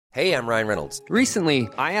Hey, I'm Ryan Reynolds. Recently,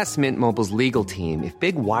 I asked Mint Mobile's legal team if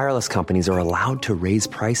big wireless companies are allowed to raise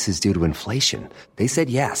prices due to inflation. They said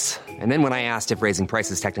yes. And then when I asked if raising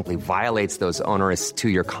prices technically violates those onerous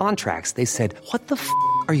two-year contracts, they said, "What the f***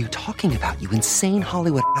 are you talking about, you insane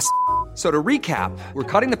Hollywood ass?" So to recap, we're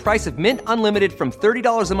cutting the price of Mint Unlimited from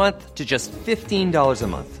 $30 a month to just $15 a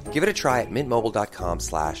month. Give it a try at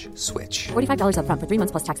mintmobile.com/switch. $45 up front for 3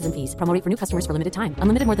 months plus taxes and fees. Promo rate for new customers for limited time.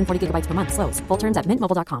 Unlimited more than 40 gigabytes per month. Slows full terms at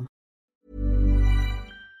mintmobile.com.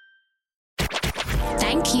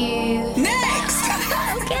 Thank you. Next!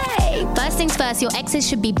 Okay. First things first, your exes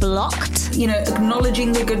should be blocked. You know,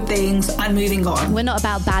 acknowledging the good things and moving on. We're not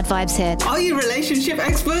about bad vibes here. Are you relationship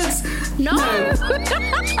experts? No.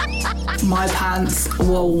 My pants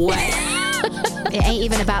were wet. It ain't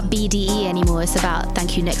even about BDE anymore. It's about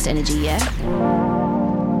thank you next energy, yeah?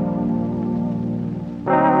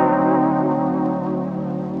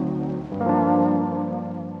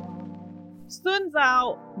 Sun's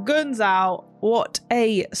out, guns out. What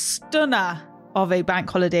a stunner of a bank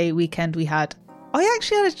holiday weekend we had. I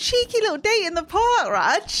actually had a cheeky little date in the park,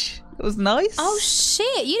 Raj. It was nice. Oh,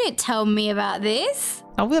 shit. You didn't tell me about this.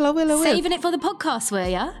 I will. Saving it for the podcast, were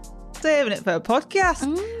ya? Saving it for a podcast.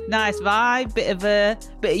 Nice vibe, bit of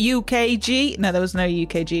UKG. No, there was no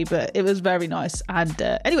UKG, but it was very nice. And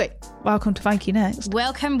anyway, welcome to Thank You Next.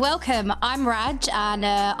 Welcome. I'm Raj, and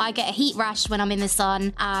I get a heat rash when I'm in the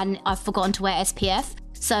sun, and I've forgotten to wear SPF.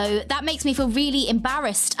 So that makes me feel really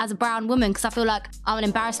embarrassed as a brown woman, because I feel like I'm an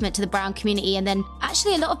embarrassment to the brown community. And then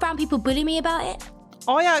actually a lot of brown people bully me about it.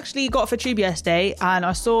 I actually got off a tube yesterday and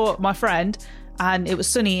I saw my friend and it was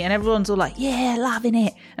sunny and everyone's all like, yeah, loving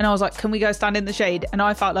it. And I was like, can we go stand in the shade? And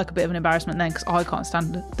I felt like a bit of an embarrassment then because I can't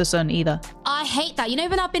stand the sun either. I hate that. You know,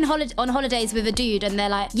 when I've been on holidays with a dude and they're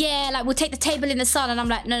like, yeah, like we'll take the table in the sun. And I'm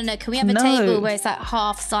like, no, can we have a table where it's like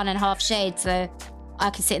half sun and half shade so I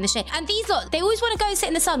can sit in the shade? And these lot, they always want to go and sit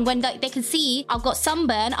in the sun when they can see I've got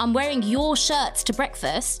sunburn. I'm wearing your shirts to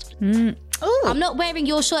breakfast. Ooh. I'm not wearing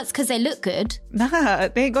your shorts because they look good. Nah,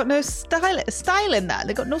 they ain't got no style in that.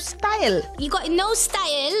 They got no style. You got no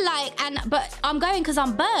style, but I'm going because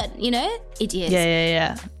I'm burnt, you know? Idiots.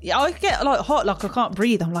 Yeah, I get like hot, like I can't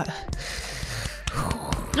breathe. I'm like...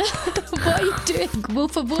 What are you doing?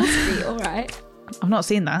 Wolf of Wall Street, all right. I've not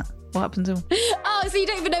seen that. What happened to him? Oh, so you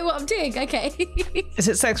don't even know what I'm doing? Okay. Is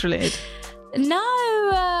it sex related? No.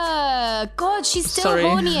 God, she's still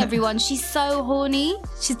horny, everyone. She's so horny.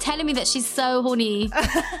 She's telling me that she's so horny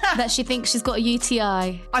that she thinks she's got a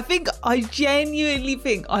UTI. I genuinely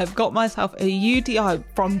think I've got myself a UTI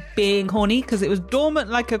from being horny because it was dormant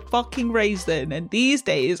like a fucking raisin. And these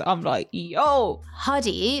days I'm like, yo.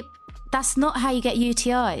 Huddy, that's not how you get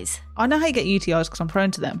UTIs. I know how you get UTIs because I'm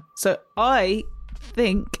prone to them. So I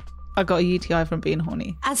think I got a UTI from being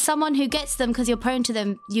horny. As someone who gets them because you're prone to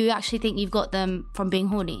them, you actually think you've got them from being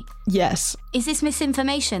horny? Yes. Is this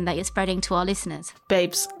misinformation that you're spreading to our listeners?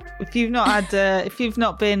 Babes, if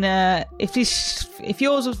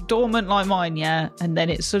yours was dormant like mine, yeah, and then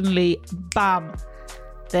it suddenly, bam,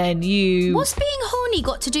 then you... What's being horny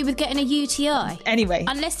got to do with getting a UTI? Anyway.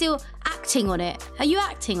 Unless you're acting on it. Are you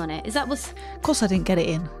acting on it? Is that what's... Of course I didn't get it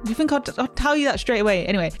in. Do you think I'd tell you that straight away?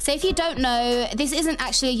 Anyway. So if you don't know, this isn't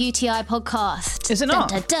actually a UTI podcast. Is it not?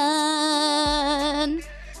 Dun, dun, dun.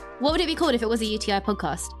 What would it be called if it was a UTI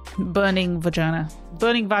podcast? Burning vagina.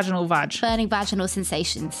 Burning vaginal vag. Burning vaginal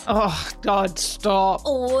sensations. Oh, God, stop.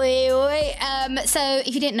 Oi. So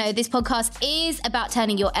if you didn't know, this podcast is about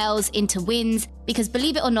turning your L's into wins because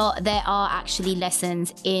believe it or not, there are actually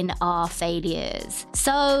lessons in our failures.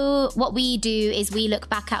 So what we do is we look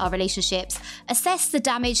back at our relationships, assess the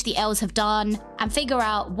damage the L's have done and figure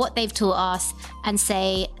out what they've taught us and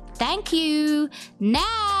say, thank you,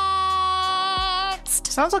 next.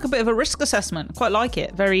 Sounds like a bit of a risk assessment. Quite like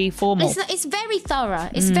it. Very formal. It's very thorough.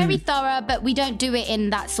 It's very thorough, but we don't do it in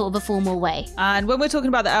that sort of a formal way. And when we're talking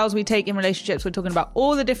about the L's we take in relationships, we're talking about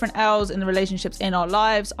all the different L's in the relationships in our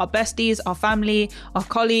lives, our besties, our family, our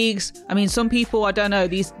colleagues. I mean, some people, I don't know,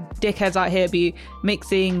 these dickheads out here be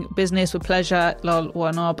mixing business with pleasure. Lol,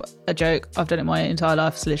 what a knob. A joke. I've done it my entire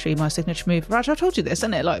life. It's literally my signature move. Raj, I told you this,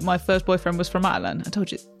 isn't it? Like, my first boyfriend was from Matalan. I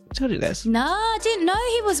told you this. No, I didn't know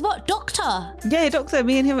he was doctor. Yeah, doctor.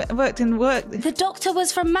 Me and him worked in work. The doctor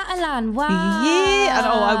was from Matalan. Wow. Yeah, and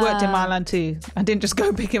I worked in Matalan too. I didn't just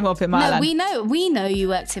go pick him up in Matalan. No, we know you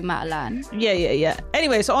worked in Matalan. Yeah.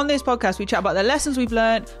 Anyway, so on this podcast, we chat about the lessons we've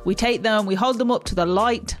learned. We take them, we hold them up to the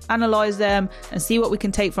light, analyse them, and see what we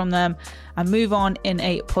can take from them and move on in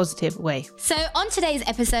a positive way. So on today's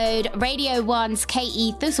episode, Radio 1's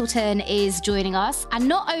Katie Thistleton is joining us. And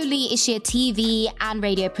not only is she a TV and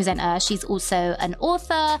radio presenter, she's also an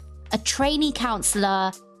author, a trainee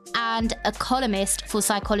counsellor, and a columnist for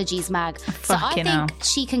Psychology's Mag. So I Fucking think hell.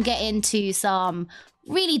 she can get into some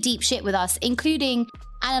really deep shit with us, including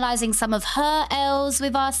analysing some of her L's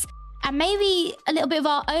with us and maybe a little bit of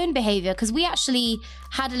our own behaviour, because we actually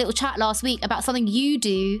had a little chat last week about something you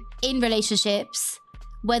do in relationships,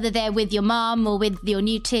 whether they're with your mum or with your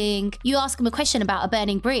new ting. You ask them a question about a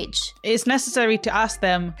burning bridge. It's necessary to ask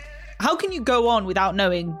them, how can you go on without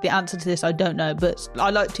knowing the answer to this? I don't know, but I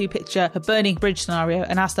like to picture a burning bridge scenario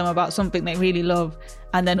and ask them about something they really love,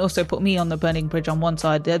 and then also put me on the burning bridge on one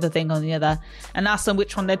side, the other thing on the other, and ask them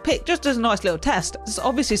which one they'd pick, just as a nice little test. There's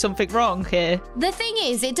obviously something wrong here. The thing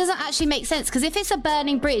is, it doesn't actually make sense, because if it's a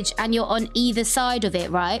burning bridge and you're on either side of it,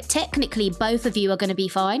 right, technically both of you are going to be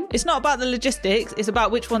fine. It's not about the logistics, it's about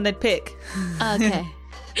which one they'd pick. Okay.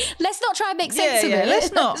 Let's not try and make sense of it.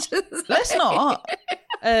 Let's not.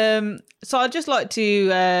 So I'd just like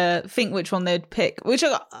to think which one they'd pick. Which,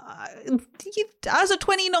 as a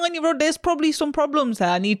 29-year-old, there's probably some problems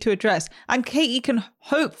there I need to address, and Katie can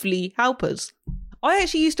hopefully help us. I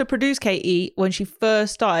actually used to produce Katie when she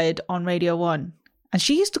first started on Radio 1, and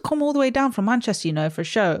she used to come all the way down from Manchester, you know, for a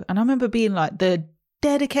show. And I remember being like, the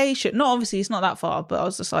dedication. No, obviously it's not that far, but I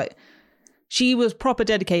was just like, she was proper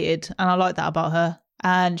dedicated, and I like that about her.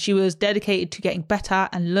 And she was dedicated to getting better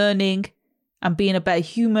and learning and being a better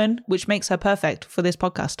human, which makes her perfect for this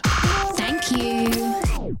podcast. Thank you.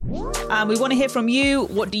 And we want to hear from you.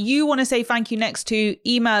 What do you want to say thank you next to?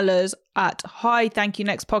 Email us at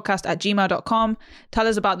hithankyouNextpodcast@gmail.com. Tell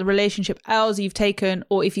us about the relationship L's you've taken,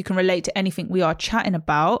 or if you can relate to anything we are chatting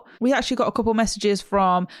about. We actually got a couple messages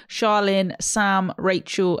from Charlene, Sam,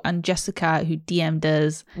 Rachel and Jessica who DM'd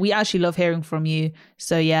us. We actually love hearing from you.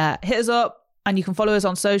 So yeah, hit us up. And you can follow us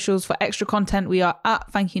on socials for extra content. We are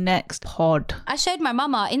at Thank You Next Pod. I showed my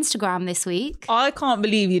mum our Instagram this week. I can't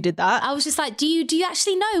believe you did that. I was just like, do you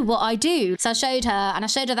actually know what I do? So I showed her, and I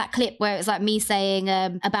showed her that clip where it was like me saying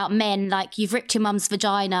about men, like, you've ripped your mum's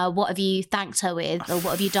vagina, what have you thanked her with, or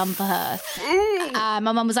what have you done for her?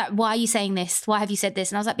 My mum was like, why are you saying this? Why have you said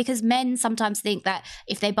this? And I was like, because men sometimes think that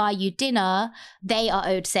if they buy you dinner, they are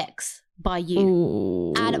owed sex by you.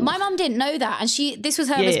 Ooh. And my mum didn't know that, and this was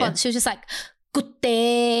her response. She was just like, "Good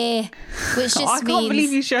day," which just I can't means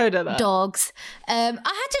believe you showed her that. dogs. I had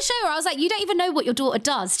to show her. I was like, you don't even know what your daughter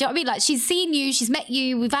does. Do you know what I mean? Like, she's seen you, she's met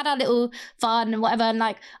you, we've had our little fun and whatever, and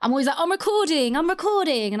like, I'm always like, I'm recording,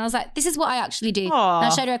 and I was like, this is what I actually do. And I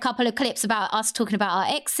showed her a couple of clips about us talking about our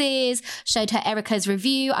exes, showed her Erica's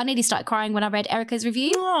review. I nearly started crying when I read Erica's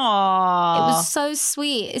review. Aww. It was so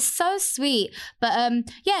sweet. It's so sweet. But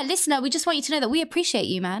yeah, listener, we just want you to know that we appreciate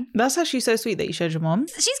you, man. That's actually so sweet that you showed your mom.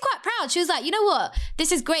 She's quite proud. She was like, you know what?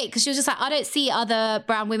 This is great, because she was just like, I don't see other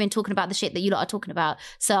brown women talking about the shit that you lot are talking about.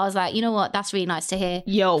 So I was like, you know what? That's really nice to hear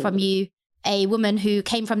from you, a woman who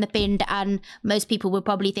came from the Pind, and most people would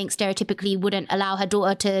probably think stereotypically wouldn't allow her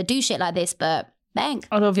daughter to do shit like this, but bang.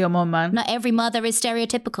 I love your mom, man. Not every mother is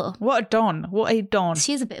stereotypical. What a don. What a don.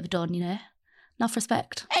 She is a bit of a don, you know. Enough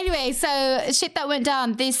respect. Anyway, so shit that went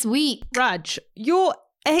down this week. Raj, your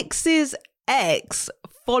ex's ex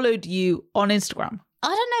followed you on Instagram.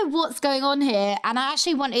 I don't know what's going on here, and I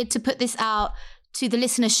actually wanted to put this out to the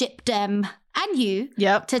listenership, and you,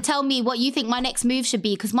 to tell me what you think my next move should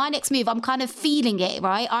be, because my next move, I'm kind of feeling it,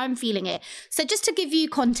 right? I'm feeling it. So just to give you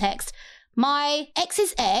context, my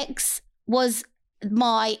ex's ex was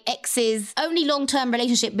my ex's only long-term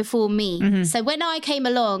relationship before me. Mm-hmm. So when I came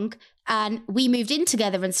along and we moved in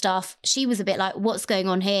together and stuff, she was a bit like, what's going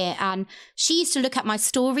on here? And she used to look at my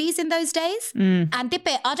stories in those days. And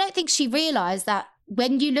Dippe, I don't think she realised that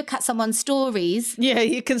when you look at someone's stories... Yeah,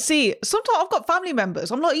 you can see. Sometimes I've got family members.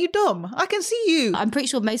 I'm like, are you dumb? I can see you. I'm pretty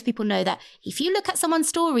sure most people know that if you look at someone's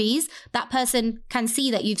stories, that person can see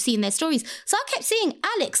that you've seen their stories. So I kept seeing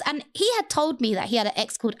Alex, and he had told me that he had an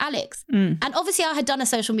ex called Alex. And obviously I had done a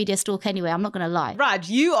social media stalk anyway, I'm not going to lie. Raj,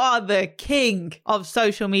 you are the king of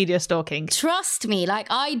social media stalking. Trust me, like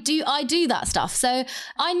I do that stuff. So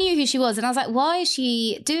I knew who she was, and I was like, why is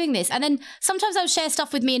she doing this? And then sometimes I would share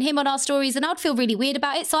stuff with me and him on our stories, and I'd feel really weird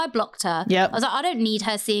about it, so I blocked her. I was like, I don't need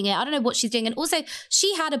her seeing it. I don't know what she's doing. And also,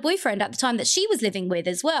 she had a boyfriend at the time that she was living with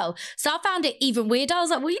as well. So I found it even weirder. I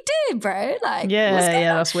was like, what are you doing, bro? Like, what's going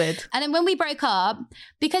on? That's weird. And then when we broke up,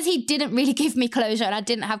 because he didn't really give me closure and I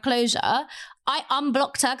didn't have closure, I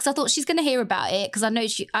unblocked her because I thought she's going to hear about it, because I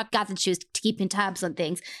gathered she was keeping tabs on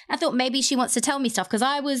things. I thought maybe she wants to tell me stuff, because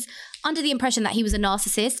I was under the impression that he was a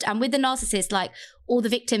narcissist, and with the narcissist, like, all the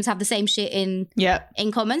victims have the same shit in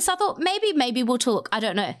common. So I thought maybe we'll talk. I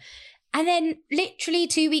don't know. And then literally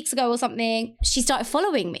 2 weeks ago or something, she started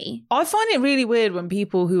following me. I find it really weird when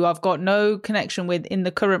people who I've got no connection with in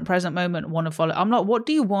the current present moment want to follow. I'm like, what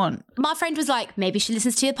do you want? My friend was like, maybe she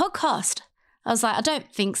listens to your podcast. I was like, I don't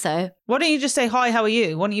think so. Why don't you just say, hi, how are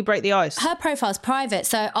you? Why don't you break the ice? Her profile's private,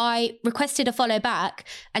 so I requested a follow back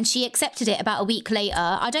and she accepted it about a week later.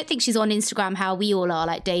 I don't think she's on Instagram how we all are,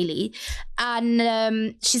 like daily.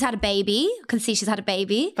 And she's had a baby. I can see she's had a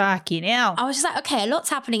baby. Fucking hell. I was just like, okay, a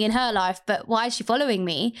lot's happening in her life, but why is she following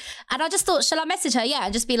me? And I just thought, shall I message her? Yeah,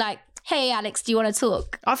 and just be like, hey, Alex, do you want to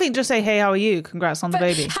talk? I think just say, hey, how are you? Congrats on the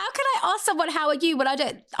baby. How can I ask someone, how are you, when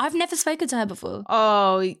I've never spoken to her before?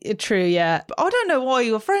 Oh, true, yeah. But I don't know why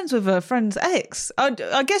you're friends with her friend's ex.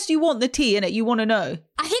 I guess you want the tea, innit? You want to know.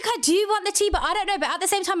 I think I do want the tea, but I don't know. But at the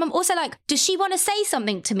same time, I'm also like, does she want to say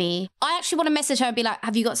something to me? I actually want to message her and be like,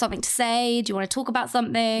 have you got something to say? Do you want to talk about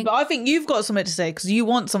something? But I think you've got something to say because you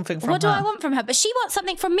want something from her. What do I want from her? But she wants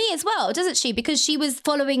something from me as well, doesn't she? Because she was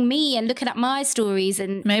following me and looking at my stories.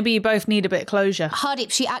 And maybe you both need a bit of closure.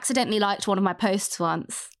 Hardeep, she accidentally liked one of my posts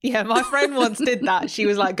once. Yeah, my friend once did that. She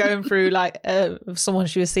was like going through like someone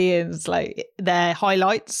she was seeing, like their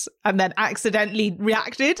highlights, and then accidentally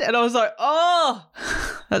reacted. And I was like, oh,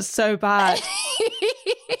 that's so bad.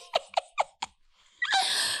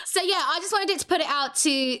 So yeah, I just wanted to put it out to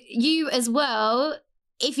you as well.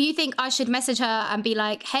 If you think I should message her and be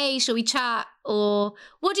like, hey, shall we chat? Or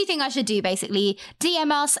what do you think I should do, basically?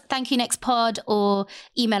 DM us, Thank You Next Pod, or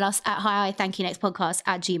email us at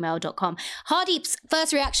hithankyouNextPodcast@gmail.com. Hardeep's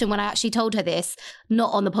first reaction when I actually told her this,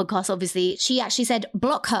 not on the podcast, obviously, she actually said,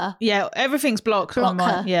 block her. Yeah, everything's blocked. Block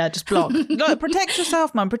her. Yeah, just block. Like, protect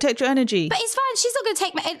yourself, man. Protect your energy. But it's fine. She's not going to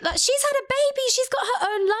take me. Like, she's had a baby. She's got her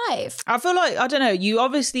own life. I feel like, I don't know, you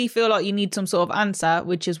obviously feel like you need some sort of answer,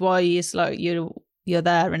 which is why it's like you're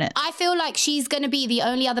there, innit? I feel like she's going to be the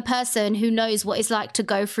only other person who knows what it's like to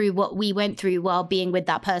go through what we went through while being with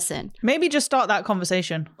that person. Maybe just start that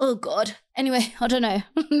conversation. Oh, God. Anyway, I don't know.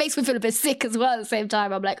 Makes me feel a bit sick as well at the same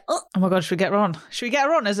time. I'm like, oh. Oh my God, should we get her on? Should we get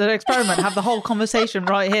her on as an experiment? Have the whole conversation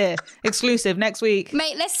right here. Exclusive next week.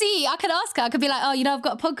 Mate, let's see. I could ask her. I could be like, oh, I've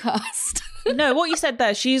got a podcast. No, what you said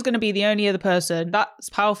there, she's going to be the only other person. That's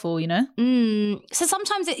powerful, you know? So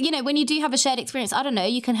sometimes, when you do have a shared experience, I don't know,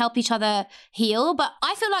 you can help each other heal. But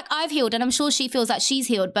I feel like I've healed, and I'm sure she feels like she's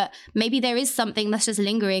healed. But maybe there is something that's just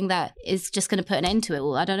lingering that is just going to put an end to it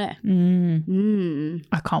all. I don't know.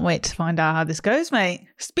 I can't wait to find out how this goes, mate.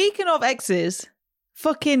 Speaking of exes,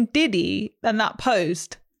 fucking Diddy and that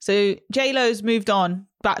post. So J-Lo's moved on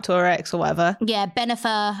back to her ex or whatever. Yeah,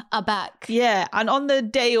 Bennifer are back. Yeah, and on the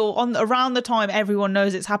day or around the time everyone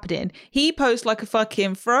knows it's happening, he posts like a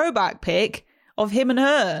fucking throwback pic of him and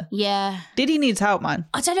her. Yeah. Diddy needs help, man.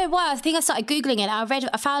 I don't know why. I think I started Googling it. I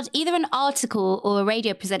found either an article or a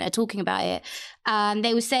radio presenter talking about it. And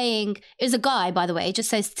they were saying, it was a guy, by the way, just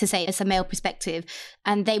so to say it's a male perspective.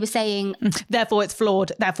 And they were saying... Therefore it's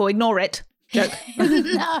flawed. Therefore ignore it. Joke.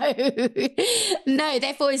 No,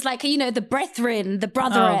 therefore it's like, the brethren, the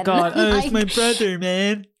brethren. Oh God, it's my brother,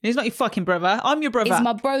 man. He's not your fucking brother. I'm your brother. It's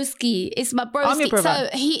my broski. I'm your brother.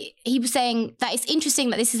 So he was saying that it's interesting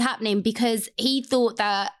that this is happening because he thought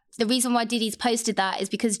that the reason why Diddy's posted that is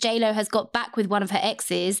because J-Lo has got back with one of her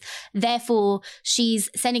exes. Therefore, she's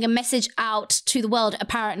sending a message out to the world,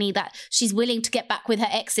 apparently, that she's willing to get back with her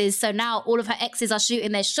exes. So now all of her exes are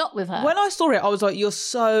shooting their shot with her. When I saw it, I was like, you're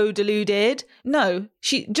so deluded. No,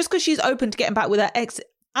 just because she's open to getting back with her ex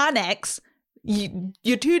and ex,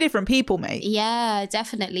 you're two different people, mate. Yeah,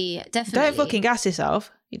 definitely. Don't fucking gas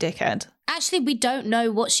yourself, you dickhead. Actually, we don't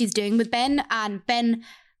know what she's doing with Ben, and Ben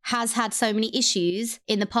has had so many issues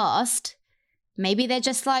in the past. Maybe they're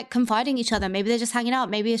just like confiding each other. Maybe they're just hanging out.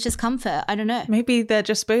 Maybe it's just comfort. I don't know. Maybe they're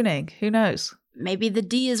just spooning. Who knows? Maybe the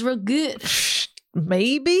D is real good.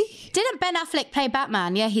 Maybe. Didn't Ben Affleck play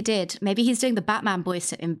Batman? Yeah, he did. Maybe he's doing the Batman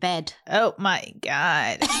voice in bed. Oh my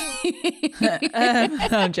God.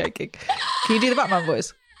 I'm joking. Can you do the Batman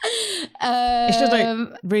voice? It's just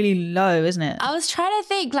like really low, isn't it? I was trying to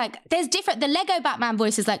think, like, there's different. The Lego Batman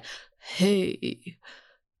voice is like, hey,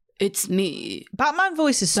 it's me. Batman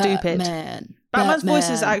voice is stupid. Batman's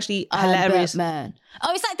voice is actually hilarious. Batman.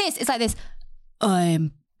 Oh, it's like this. It's like this.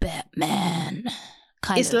 I'm Batman.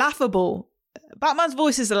 It's laughable. Batman's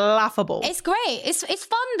voice is laughable. It's great. It's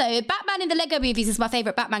fun though. Batman in the Lego movies is my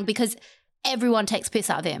favourite Batman because everyone takes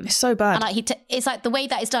piss out of him. It's so bad. And it's like the way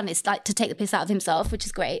that it's done is like to take the piss out of himself, which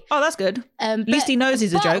is great. Oh, that's good. At least he knows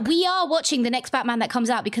he's a joke. We are watching the next Batman that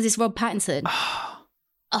comes out because it's Rob Pattinson.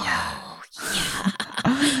 Oh,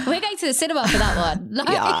 We're going to the cinema for that one.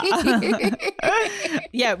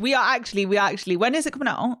 Yeah, we are actually. When is it coming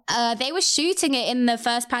out? They were shooting it in the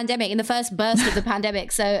first burst of the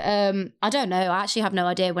pandemic. So I don't know. I actually have no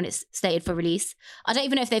idea when it's slated for release. I don't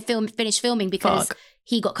even know if they finished filming because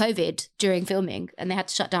he got COVID during filming and they had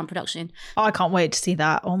to shut down production. Oh, I can't wait to see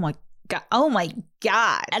that. Oh my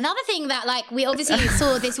God. Another thing that we obviously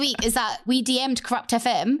saw this week is that we DM'd Corrupt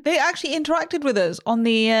FM. They actually interacted with us on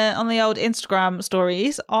the old Instagram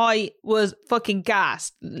stories. I was fucking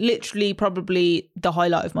gassed. Literally probably the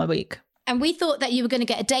highlight of my week. And we thought that you were going to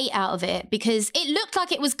get a date out of it because it looked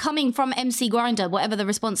like it was coming from MC Grindr, whatever the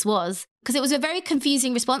response was. Because it was a very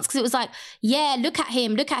confusing response because it was like, yeah, look at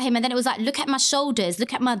him. And then it was like, look at my shoulders,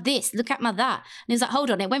 look at my this, look at my that. And it was like,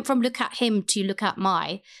 hold on. It went from look at him to look at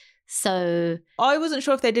my. So I wasn't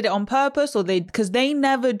sure if they did it on purpose or because they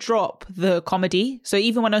never drop the comedy. So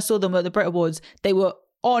even when I saw them at the Brit Awards, they were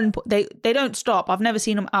on. They don't stop. I've never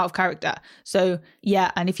seen them out of character. So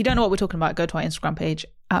yeah, and if you don't know what we're talking about, go to our Instagram page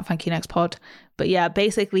at FankyNextPod. But yeah,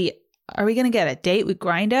 basically, are we going to get a date with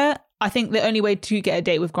Grindr? I think the only way to get a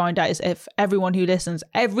date with Grindr is if everyone who listens,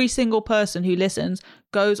 every single person who listens,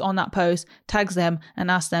 goes on that post, tags them, and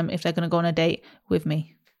asks them if they're going to go on a date with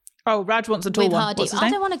me. Oh, Raj wants a tall with one. Hardy. What's his name?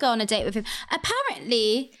 I don't want to go on a date with him.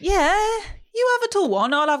 Apparently. Yeah, you have a tall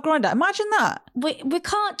one, I'll have Grindr. Imagine that. We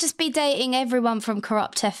can't just be dating everyone from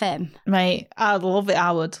Corrupt FM. Mate, I'd love it,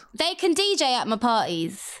 I would. They can DJ at my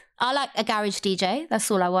parties. I like a garage DJ.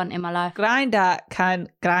 That's all I want in my life. Grindr can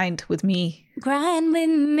grind with me. Grind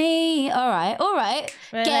with me. All right.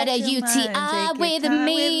 Get a UTI with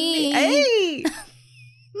me. Hey!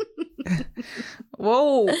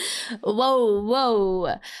 Whoa.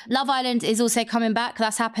 Love Island is also coming back.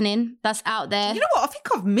 That's happening. That's out there. You know what? I think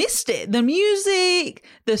I've missed it. The music,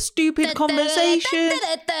 the stupid conversation.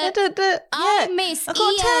 I miss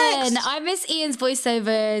Ian. I miss Ian's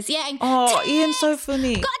voiceovers. Yeah. Oh, Ian's so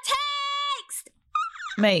funny. Got a text.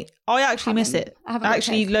 Mate, I actually miss it. I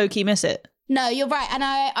actually low-key miss it. No, you're right. And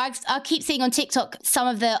I keep seeing on TikTok some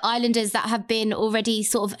of the islanders that have been already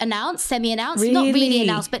sort of announced, semi-announced. Really? Not really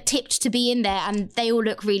announced, but tipped to be in there. And they all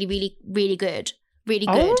look really, really, really good. Really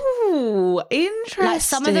good. Oh, interesting. Like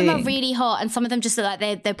some of them are really hot and some of them just look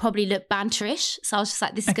like they probably look banterish. So I was just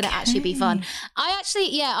like, this is going to actually be fun. I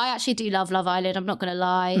actually do love Love Island. I'm not going to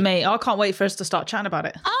lie. Mate, I can't wait for us to start chatting about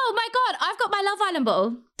it. Oh my God, I've got my Love Island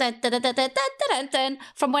bottle. Dun, dun, dun, dun, dun, dun, dun,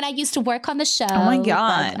 from when I used to work on the show. Oh my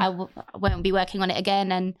God. I won't be working on it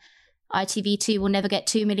again and ITV2 will never get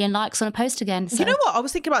 2 million likes on a post again. So. You know what? I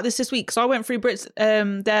was thinking about this week because I went through Brits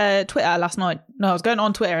their Twitter last night. No, I was going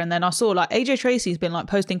on Twitter and then I saw like AJ Tracy's been like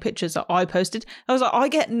posting pictures that I posted. I was like, I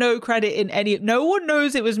get no credit in any. No one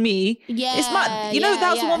knows it was me. Yeah, it's mad. You know,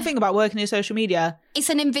 that's the one thing about working in social media. It's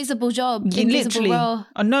an invisible job. Literally, role.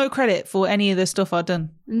 No credit for any of the stuff I've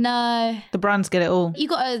done. No, the brands get it all. You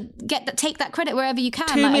got to take that credit wherever you can.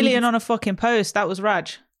 2 million on a fucking post. That was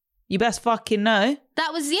Raj. You best fucking know.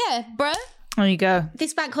 That was bro. There you go.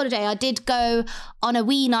 This bank holiday, I did go on a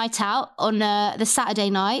wee night out on the Saturday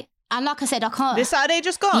night. And like I said, I can't... This Saturday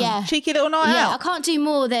just gone? Yeah. Cheeky little night out? Yeah, I can't do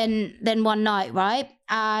more than one night, right?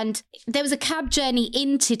 And there was a cab journey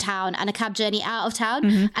into town and a cab journey out of town.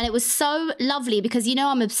 Mm-hmm. And it was so lovely because, you know,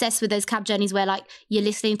 I'm obsessed with those cab journeys where, like, you're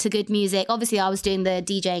listening to good music. Obviously, I was doing the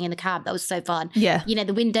DJing in the cab. That was so fun. Yeah. You know,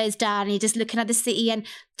 the windows down and you're just looking at the city. And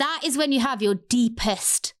that is when you have your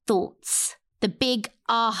deepest thoughts. The big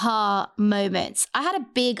aha moments. I had a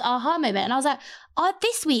big aha moment and I was like,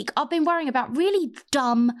 this week I've been worrying about really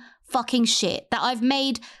dumb fucking shit that I've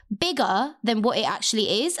made bigger than what it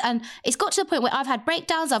actually is. And it's got to the point where I've had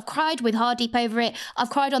breakdowns. I've cried with Hardeep over it.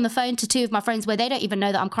 I've cried on the phone to 2 of my friends where they don't even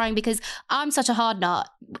know that I'm crying because I'm such a hard nut.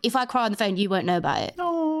 If I cry on the phone, you won't know about it.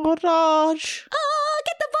 Oh, Raj. Oh,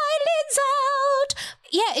 get the violins out.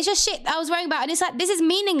 Yeah, it's just shit I was worrying about. And it's like, this is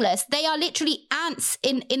meaningless. They are literally ants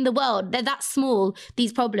in the world. They're that small,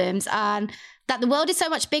 these problems. And that the world is so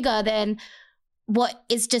much bigger than what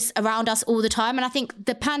is just around us all the time. And I think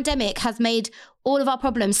the pandemic has made all of our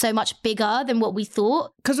problems so much bigger than what we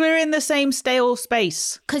thought. Because we're in the same stale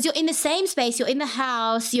space. Because you're in the same space, you're in the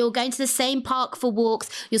house, you're going to the same park for walks,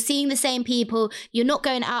 you're seeing the same people, you're not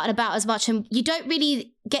going out and about as much, and you don't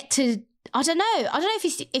really get to... I don't know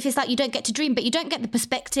if it's like you don't get to dream, but you don't get the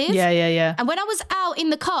perspective. Yeah. And when I was out in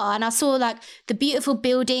the car and I saw like the beautiful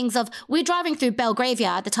buildings we're driving through Belgravia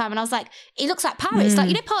at the time and I was like, it looks like Paris. Like,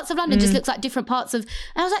 you know, parts of London just looks like different parts of,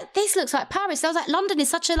 and I was like, this looks like Paris. And I was like, London is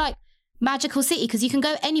such a like magical city because you can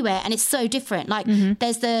go anywhere and it's so different. Like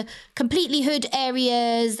there's the completely hood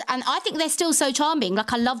areas and I think they're still so charming.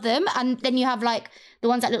 Like I love them. And then you have like the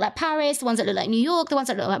ones that look like Paris, the ones that look like New York, the ones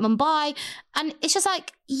that look like Mumbai. And it's just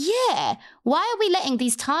like, yeah, why are we letting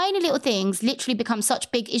these tiny little things literally become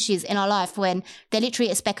such big issues in our life when they're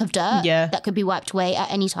literally a speck of dirt that could be wiped away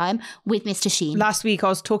at any time with Mr. Sheen? Last week I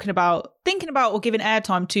was thinking about or giving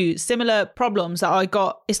airtime to similar problems that I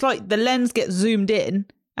got. It's like the lens gets zoomed in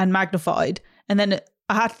and magnified, and then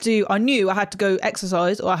I knew I had to go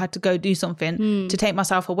exercise or I had to go do something to take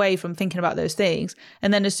myself away from thinking about those things.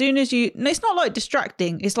 And then as soon as it's not like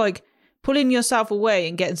distracting, it's like pulling yourself away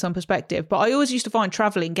and getting some perspective. But I always used to find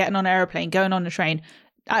traveling, getting on an airplane, going on a train,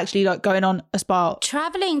 actually like going on a spa.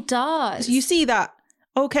 Traveling does. You see that,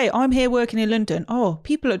 okay, I'm here working in London. Oh,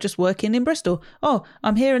 people are just working in Bristol. Oh,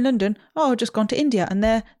 I'm here in London. Oh, I've just gone to India and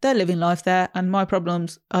they're living life there. And my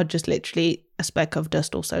problems are just literally a speck of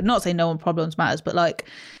dust also. Not saying no one problems matters, but like...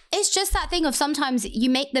 It's just that thing of sometimes you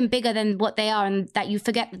make them bigger than what they are and that you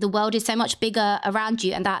forget that the world is so much bigger around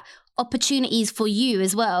you and that opportunities for you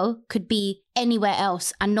as well could be anywhere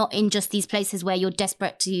else and not in just these places where you're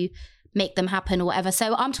desperate to make them happen or whatever.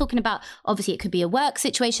 So I'm talking about, obviously it could be a work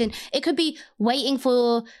situation. It could be waiting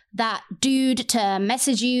for that dude to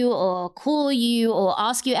message you or call you or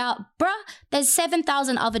ask you out. Bruh, there's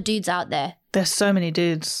 7,000 other dudes out there. There's so many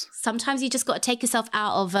dudes. Sometimes you just got to take yourself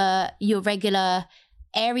out of your regular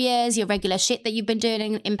areas, your regular shit that you've been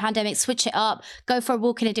doing in pandemic, switch it up, go for a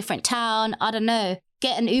walk in a different town. I don't know.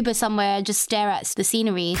 Get an Uber somewhere and just stare at the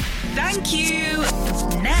scenery. Thank you.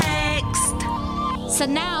 Next. So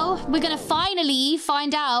now we're going to finally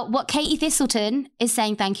find out what Katie Thistleton is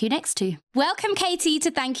saying thank you next to. Welcome, Katie, to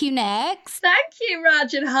Thank You Next. Thank you,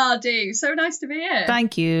 Raj and Hardy. So nice to be here.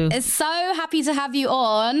 Thank you. So happy to have you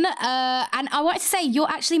on. And I wanted to say, you're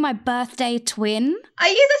actually my birthday twin. Are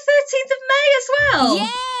you the 13th of May as well?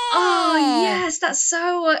 Yeah. Oh, yes. That's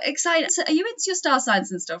so exciting. So are you into your star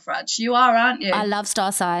signs and stuff, Raj? You are, aren't you? I love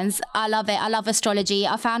star signs. I love it. I love astrology.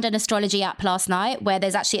 I found an astrology app last night where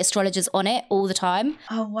there's actually astrologers on it all the time.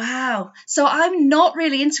 Oh, wow. So I'm not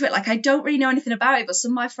really into it. Like, I don't really know anything about it, but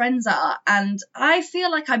some of my friends are. And I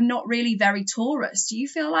feel like I'm not really very Taurus. Do you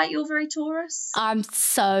feel like you're very Taurus? I'm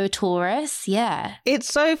so Taurus, yeah. It's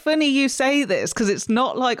so funny you say this because it's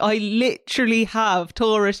not like I literally have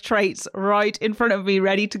Taurus traits right in front of me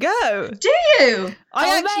ready to go. Do you?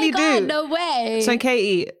 I actually do. No way. So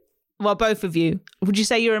Katie, well, both of you, would you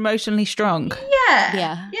say you're emotionally strong?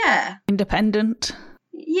 Yeah. Independent?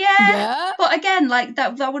 Yeah. But again, like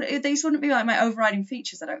these wouldn't be like my overriding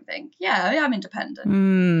features, I don't think. Yeah, I am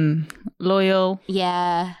independent. Loyal?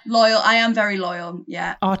 Yeah. Loyal. I am very loyal.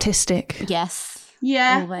 Yeah. Artistic? Yes.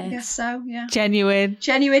 Yeah. Always. I guess so. Yeah. Genuine?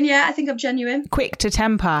 Genuine. Yeah. I think I'm genuine. Quick to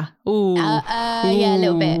temper? Ooh. Yeah, a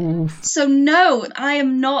little bit. So no, I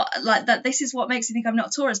am not like that. This is what makes me think I'm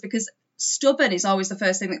not Taurus because stubborn is always the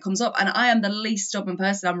first thing that comes up. And I am the least stubborn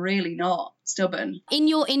person. I'm really not stubborn. In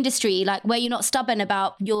your industry, like where you're not stubborn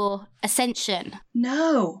about your ascension?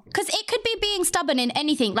 No. Because it could be being stubborn in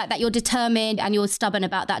anything, like that you're determined and you're stubborn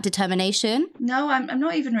about that determination. No, I'm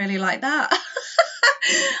not even really like that.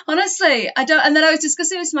 Honestly, I don't. And then I was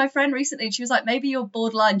discussing this with my friend recently and she was like, maybe you're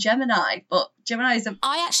borderline Gemini, but Gemini is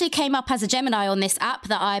I actually came up as a Gemini on this app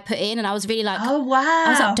that I put in and I was really like, oh, wow. I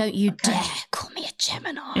was like, don't you dare call me a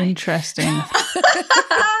Gemini. Interesting.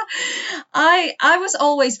 I was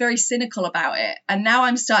always very cynical about it. And now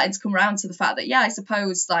I'm starting to come around to the fact that, yeah, I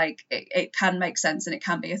suppose like it can make sense and it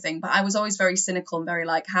can be a thing. But I was always very cynical and very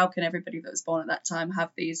like, how can everybody that was born at that time have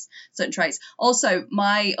these certain traits? Also,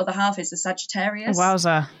 my other half is a Sagittarius.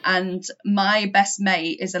 Wowza. And my best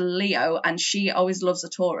mate is a Leo and she always loves a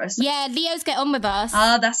Taurus. Yeah, Leos get on with us.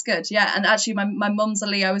 Ah, that's good. Yeah. And actually my mum's a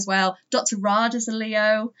Leo as well. Dr. Rad is a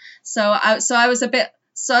Leo. So I was a bit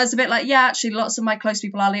like, yeah, actually lots of my close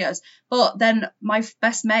people are Leos. But then my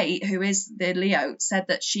best mate, who is the Leo, said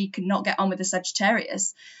that she could not get on with the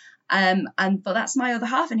Sagittarius. But that's my other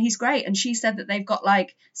half and he's great. And she said that they've got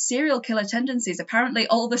like serial killer tendencies. Apparently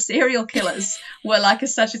all the serial killers were like a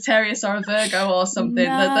Sagittarius or a Virgo or something.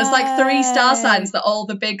 No. There's like 3 star signs that all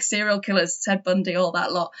the big serial killers, Ted Bundy, all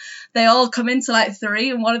that lot, they all come into like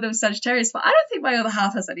 3 and one of them is Sagittarius. But I don't think my other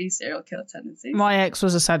half has any serial killer tendencies. My ex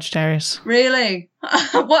was a Sagittarius. Really?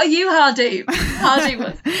 What are you, Hardy?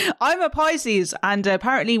 I'm a Pisces and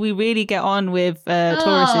apparently we really get on with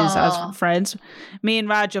Tauruses as friends. Me and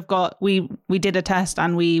Raj we did a test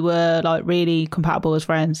and we were like really compatible as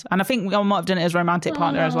friends. And I think I might have done it as romantic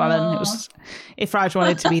partner as well. And it was, if Raj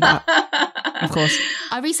wanted to be that, of course.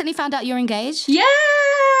 I recently found out you're engaged. Yeah.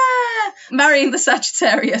 Marrying the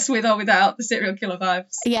Sagittarius with or without the serial killer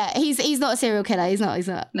vibes. Yeah, he's not a serial killer. He's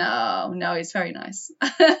not. No, he's very nice.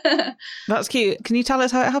 That's cute. Can you tell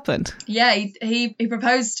us how it happened? Yeah, he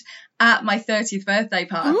proposed at my 30th birthday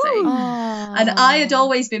party. Oh. And I had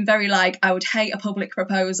always been very like, I would hate a public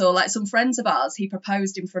proposal. Like some friends of ours, he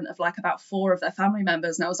proposed in front of like about 4 of their family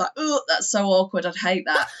members. And I was like, oh, that's so awkward. I'd hate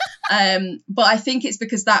that. But I think it's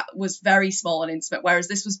because that was very small and intimate, whereas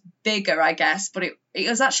this was bigger, I guess. But it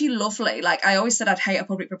was actually lovely. Like I always said I'd hate a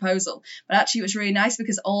public proposal, but actually it was really nice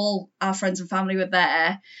because all our friends and family were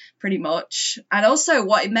there pretty much. And also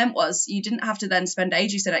what it meant was you didn't have to then spend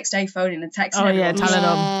ages the next day phoning and texting everyone. telling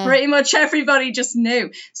them. Pretty much everybody just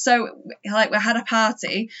knew. So like we had a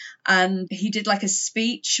party and he did like a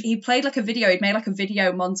speech. He played like a video. He'd made like a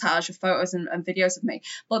video montage of photos and videos of me.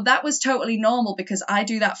 But that was totally normal because I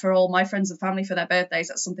do that for all my friends and family for their birthdays.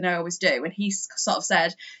 That's something I always do. And he sort of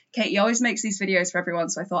said, Katie always makes these videos for everyone,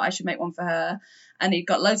 so I thought I should make one for her. And he'd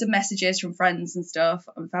got loads of messages from friends and stuff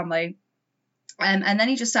and family. And then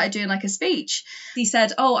he just started doing like a speech. He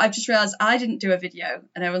said, oh, I've just realised I didn't do a video.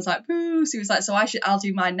 And everyone's like, boo. So he was like, so I'll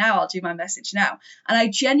do mine now. I'll do my message now. And I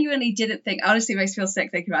genuinely didn't think, honestly, it makes me feel sick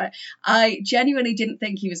thinking about it. I genuinely didn't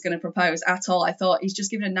think he was going to propose at all. I thought he's just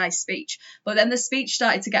giving a nice speech. But then the speech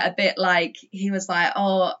started to get a bit like, he was like,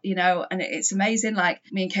 oh, you know, and it's amazing. Like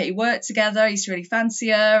me and Katie worked together. He's really fancy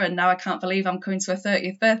her. And now I can't believe I'm coming to a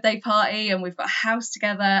 30th birthday party and we've got a house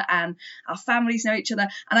together and our families know each other.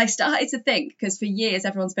 And I started to think, because for years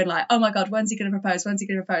everyone's been like, oh my God, when's he going to propose? When's he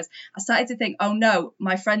going to propose? I started to think, oh no,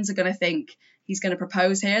 my friends are going to think he's going to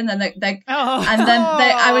propose here. And then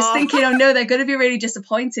I was thinking, oh no, they're going to be really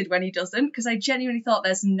disappointed when he doesn't, because I genuinely thought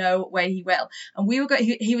there's no way he will. And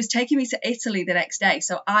he was taking me to Italy the next day,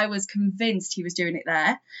 so I was convinced he was doing it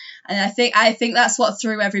there. And I think that's what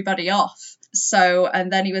threw everybody off. So,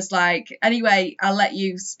 and then he was like, anyway, I'll let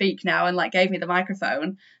you speak now, and like gave me the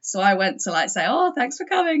microphone. So I went to like say, oh, thanks for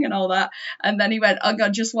coming and all that. And then he went, oh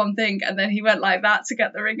God, just one thing. And then he went like that to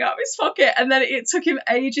get the ring out of his pocket. And then it took him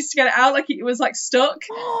ages to get it out. Like it was like stuck.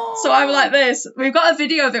 So I'm like this. We've got a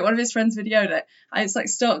video of it. One of his friends videoed it. And it's like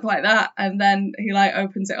stuck like that. And then he like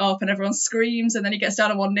opens it up and everyone screams. And then he gets down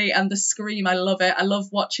on one knee. And the scream, I love it. I love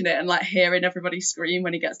watching it and like hearing everybody scream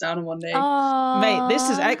when he gets down on one knee. Mate, this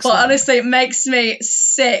is excellent. But honestly, it makes me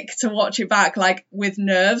sick to watch it back, like with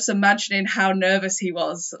nerves, imagining how nervous he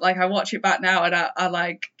was. Like I watch it back now and I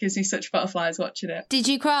like gives me such butterflies watching it. Did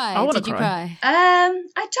you cry? I Did you cry? I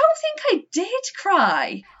don't think I did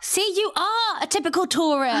cry. See, you are a typical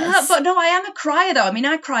tourist. But no, I am a crier though. I mean,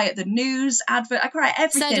 I cry at the news, advert, I cry at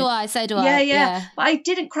everything. So do I. Yeah. But I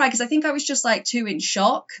didn't cry because I think I was just like too in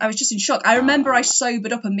shock. I was just in shock. I remember I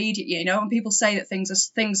sobered up immediately, you know, when people say that things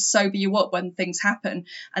sober you up when things happen.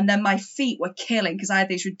 And then my feet were killing because I had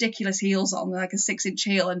these ridiculous heels on, like a 6-inch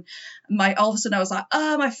heel. And all of a sudden I was like,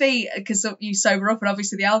 oh, my feet, because you sober up. And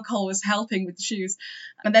obviously the alcohol was helping with the shoes.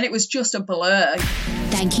 And then it was just a blur.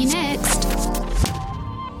 Thank you. Next.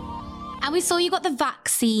 And we saw you got the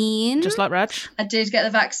vaccine. Just like Reg. I did get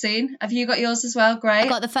the vaccine. Have you got yours as well? Great. I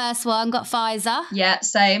got the first one, got Pfizer. Yeah,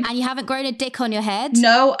 same. And you haven't grown a dick on your head?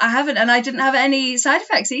 No, I haven't. And I didn't have any side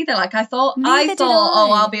effects either. Like I thought,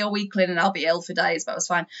 oh, I'll be a weakling and I'll be ill for days, but it was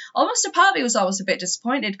fine. Almost a part of me was always a bit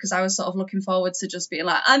disappointed because I was sort of looking forward to just being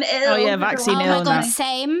like, I'm ill. Oh yeah, vaccine ill. Oh my God,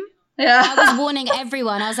 same. Yeah. I was warning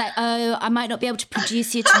everyone. I was like, oh, I might not be able to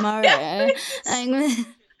produce you tomorrow. I was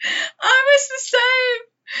the same.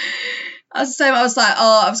 I was like,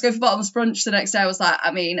 I was going for bottomless brunch the next day. I was like,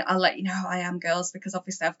 I mean, I'll let you know I am, girls, because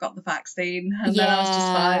obviously I've got the vaccine. And then I was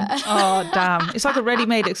just fine. Oh, damn. It's like a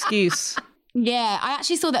ready-made excuse. Yeah, I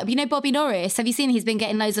actually saw that. You know Bobby Norris? Have you seen he's been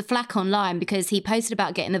getting loads of flack online because he posted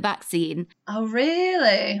about getting the vaccine? Oh,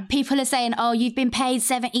 really? People are saying, oh, you've been paid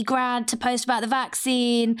 70 grand to post about the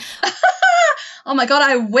vaccine. Oh my God,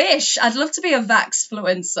 I wish. I'd love to be a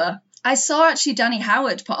vaxfluencer. I saw actually Danny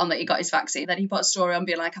Howard put on that he got his vaccine. Then he put a story on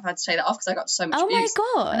being like, I've had to take that off because I got so much abuse.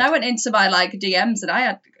 Oh my God. And I went into my like DMs and I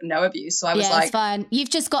had no abuse. So I was like, it's fine. You've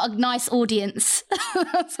just got a nice audience.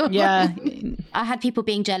 Yeah. I had people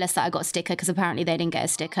being jealous that I got a sticker because apparently they didn't get a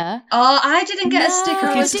sticker. Oh, I didn't get a sticker.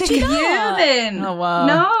 I was did you not? fuming. Oh, wow.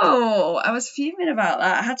 No, I was fuming about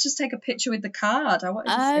that. I had to just take a picture with the card. I wanted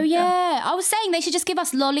a sticker. Yeah. I was saying they should just give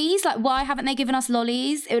us lollies. Like, why haven't they given us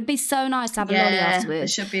lollies? It would be so nice to have a lolly afterwards. There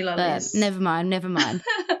should be lollies. But never mind.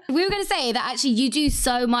 We were going to say that actually you do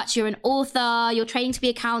so much. You're an author, you're training to be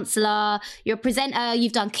a counsellor, you're a presenter,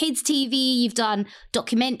 you've done kids TV, you've done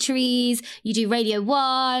documentaries, you do Radio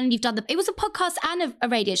 1, you've done it was a podcast and a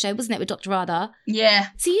radio show, wasn't it, with Dr. Radha? Yeah.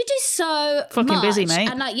 So you do so fucking much. busy, mate.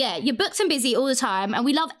 And like, yeah, you're booked and busy all the time. And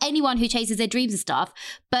we love anyone who chases their dreams and stuff.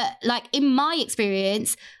 But like in my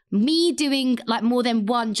experience, me doing like more than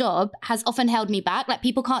one job has often held me back. Like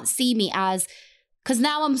people can't see me as, because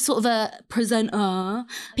now I'm sort of a presenter.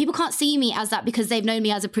 People can't see me as that because they've known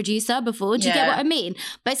me as a producer before. Do you get what I mean?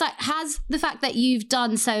 But it's like, has the fact that you've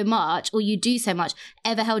done so much or you do so much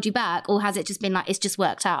ever held you back? Or has it just been like, it's just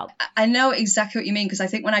worked out? I know exactly what you mean, because I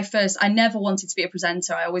think when I never wanted to be a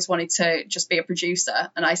presenter. I always wanted to just be a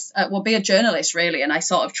producer and be a journalist really. And I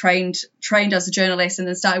sort of trained as a journalist and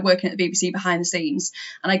then started working at the BBC behind the scenes.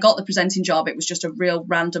 And I got the presenting job. It was just a real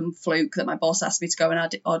random fluke that my boss asked me to go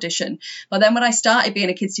and audition. But then when I started being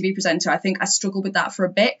a kids TV presenter, I think I struggled with that for a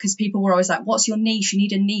bit because people were always like, what's your niche? You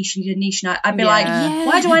need a niche. And I'd be like,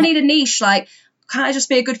 why do I need a niche? Like, can't I just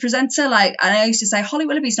be a good presenter? Like, and I used to say, Holly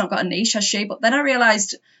Willoughby's not got a niche, has she? But then I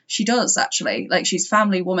realised she does actually. Like, she's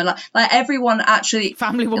family woman. Like everyone actually.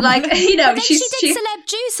 Family woman. But then she did Celeb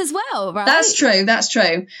Juice as well, right? That's true.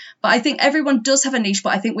 But I think everyone does have a niche,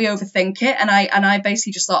 but I think we overthink it. And I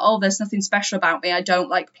basically just thought, there's nothing special about me. I don't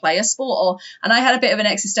like play a sport. And I had a bit of an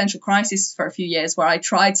existential crisis for a few years where I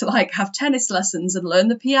tried to like have tennis lessons and learn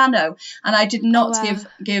the piano. And I did not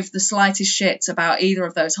give the slightest shit about either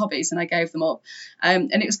of those hobbies. And I gave them up.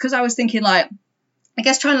 And it was because I was thinking like, I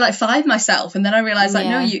guess trying to like find myself, and then I realized like,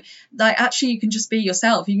 no, you can just be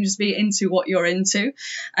yourself. You can just be into what you're into.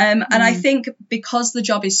 And I think because the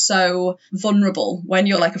job is so vulnerable when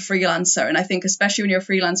you're like a freelancer, and I think especially when you're a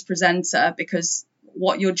freelance presenter, because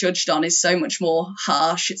what you're judged on is so much more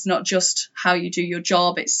harsh. It's not just how you do your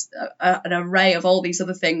job. It's an array of all these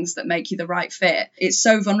other things that make you the right fit. It's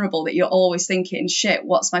so vulnerable that you're always thinking, shit,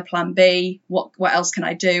 what's my plan B? What else can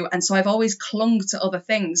I do? And so I've always clung to other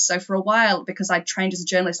things. So for a while, because I trained as a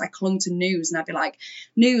journalist, I clung to news, and I'd be like,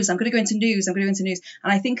 news, I'm going to go into news.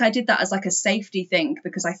 And I think I did that as like a safety thing,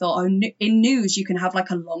 because I thought, in news, you can have like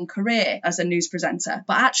a long career as a news presenter.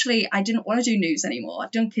 But actually, I didn't want to do news anymore.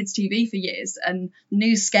 I've done kids TV for years, and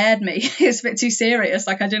news scared me. It's a bit too serious.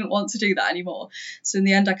 Like, I didn't want to do that anymore. So in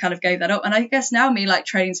the end, I kind of gave that up. And I guess now me like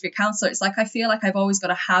training to be a counsellor, it's like I feel like I've always got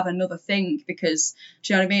to have another thing, because,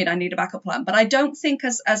 do you know what I mean? I need a backup plan. But I don't think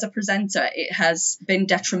as a presenter it has been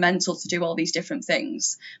detrimental to do all these different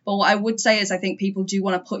things. But what I would say is I think people do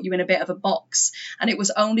want to put you in a bit of a box. And it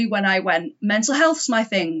was only when I went, mental health's my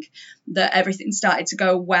thing, that everything started to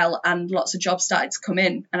go well and lots of jobs started to come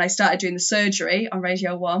in. And I started doing the surgery on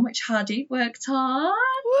Radio 1, which Hardy worked on.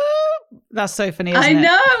 Woo! That's so funny, isn't it? I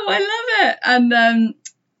know, I love it.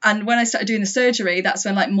 And when I started doing the surgery, that's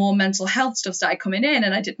when like more mental health stuff started coming in,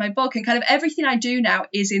 and I did my book, and kind of everything I do now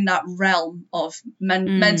is in that realm of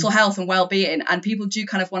mental health and well-being. And people do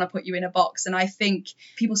kind of want to put you in a box. And I think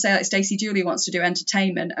people say like Stacey Dooley wants to do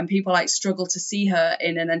entertainment, and people like struggle to see her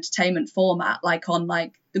in an entertainment format, like on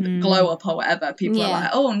like the Glow Up or whatever. People are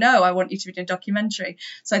like, oh no, I want you to be doing a documentary.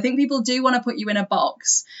 So I think people do want to put you in a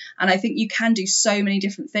box, and I think you can do so many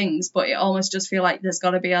different things, but it almost does feel like there's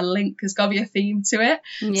got to be a link, there's got to be a theme to it.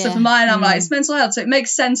 So for mine, I'm like, it's mental health, so it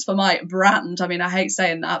makes sense for my brand. I mean, I hate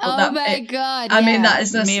saying that, but God, I mean, that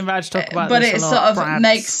is just, me and Raj talk about but this it a lot, sort of brands.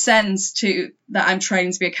 makes sense to that I'm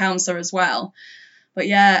trained to be a counsellor as well. But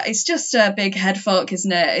yeah, it's just a big head fuck, isn't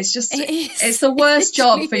it? It's just, it's the worst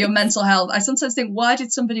job for your mental health. I sometimes think, why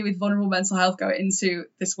did somebody with vulnerable mental health go into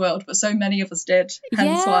this world? But so many of us did,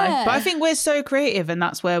 hence why. But I think we're so creative, and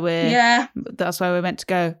that's where that's where we're meant to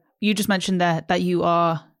go. You just mentioned there that you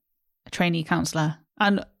are a trainee counsellor,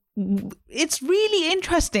 and it's really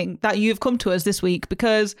interesting that you've come to us this week,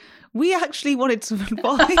 because we actually wanted some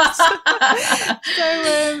advice.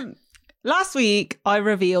 So, last week, I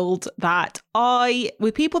revealed that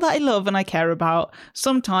with people that I love and I care about,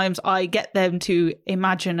 sometimes I get them to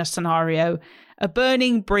imagine a scenario, a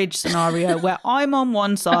burning bridge scenario where I'm on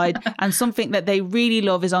one side and something that they really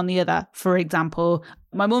love is on the other. For example,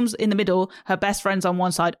 my mum's in the middle, her best friend's on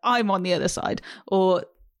one side, I'm on the other side. Or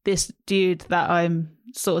this dude that I'm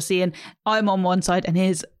sort of seeing, I'm on one side and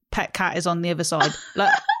his pet cat is on the other side.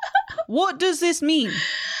 Like, what does this mean?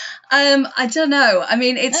 I don't know. I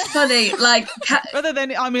mean, it's funny, like, other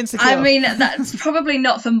than I'm insecure. I mean, that's probably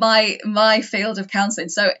not for my field of counselling.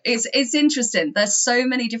 So it's interesting. There's so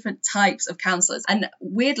many different types of counsellors, and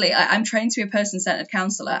weirdly, I'm trained to be a person-centered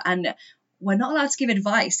counsellor, and we're not allowed to give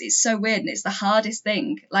advice. It's so weird, and it's the hardest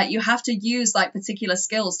thing. Like, you have to use like particular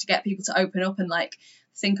skills to get people to open up and like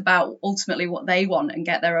think about ultimately what they want and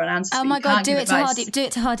get their own answers. Oh my God, do it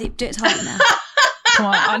to Hardy now. Come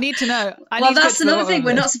on, I need to know. Well, that's another thing.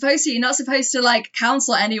 You're not supposed to like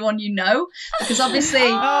counsel anyone you know, because obviously you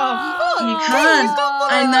can't.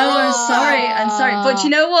 I know. I'm sorry. But you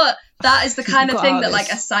know what? That is the kind of thing that like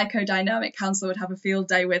a psychodynamic counselor would have a field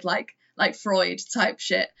day with. Like, like Freud type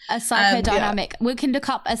shit. A psychodynamic. We can look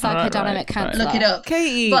up a psychodynamic counselor. Look it up.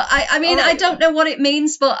 Katie. But I mean, I don't know what it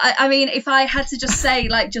means, but I mean, if I had to just say,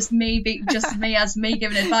 like, just me as me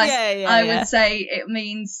giving advice, I would say it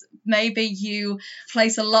means maybe you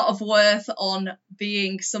place a lot of worth on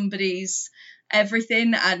being somebody's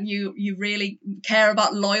everything, and you really care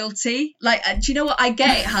about loyalty. Like, do you know what? I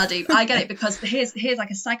get it, Hardy. I get it, because here's like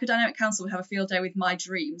a psychodynamic counselor would have a field day with my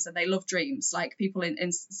dreams, and they love dreams. Like, people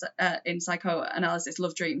in psychoanalysis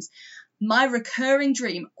love dreams. My recurring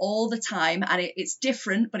dream all the time, and it's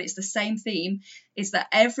different, but it's the same theme, is that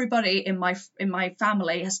everybody in my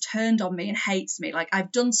family has turned on me and hates me. Like,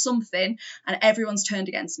 I've done something and everyone's turned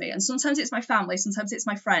against me. And sometimes it's my family, sometimes it's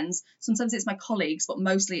my friends, sometimes it's my colleagues, but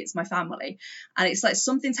mostly it's my family. And it's like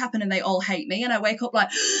something's happened and they all hate me. And I wake up like,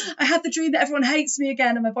 I had the dream that everyone hates me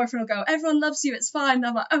again. And my boyfriend will go, everyone loves you, it's fine. And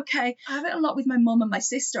I'm like, okay. I have it a lot with my mum and my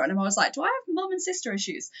sister. And I'm always like, do I have mum and sister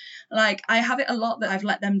issues? Like, I have it a lot that I've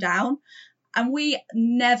let them down. And we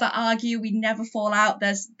never argue, we never fall out.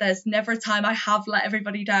 There's never a time I have let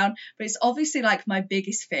everybody down. But it's obviously like my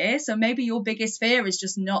biggest fear. So maybe your biggest fear is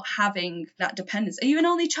just not having that dependence. Are you an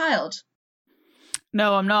only child?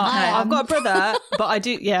 No, I'm not. I've got a brother, but I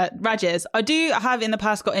do, Rajesh. I do have in the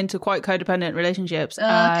past got into quite codependent relationships.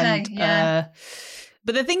 But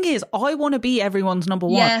the thing is, I want to be everyone's number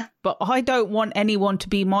one, but I don't want anyone to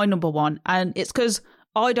be my number one. And it's because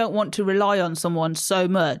I don't want to rely on someone so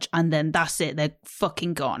much, and then that's it, they're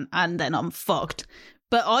fucking gone, and then I'm fucked.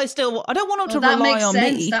 But I don't want them to rely on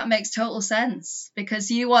me. That makes total sense,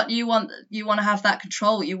 because you want to have that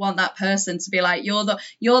control. You want that person to be like, you're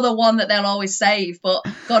the one that they'll always save, but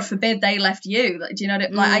God forbid they left you. Do you know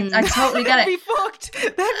what I totally get it. That'd be fucked.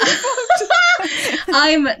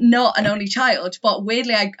 I'm not an only child, but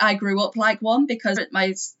weirdly I grew up like one, because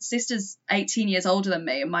my sister's 18 years older than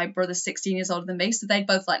me and my brother's 16 years older than me, so they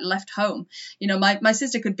both like left home. You know, my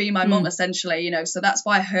sister could be my mum essentially, you know, so that's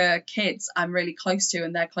why her kids I'm really close to,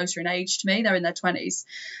 and they're closer in age to me. They're in their 20s.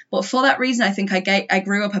 But for that reason, I think I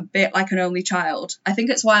grew up a bit like an only child. I think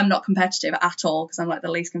it's why I'm not competitive at all, because I'm like the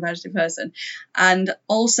least competitive person. And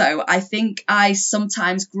also, I think I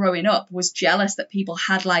sometimes growing up was jealous that people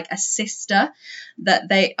had like a sister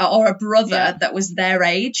or a brother that was their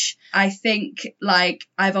age. I think like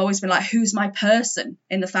I've always been like, who's my person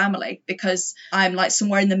in the family? Because I'm like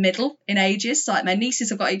somewhere in the middle in ages. So like my nieces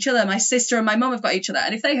have got each other, my sister and my mum have got each other.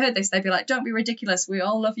 And if they heard this, they'd be like, don't be ridiculous. We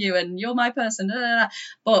all love you and you're my person.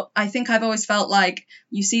 But I think I've always felt like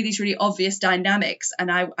you see these really obvious dynamics,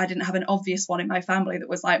 and I didn't have an obvious one in my family that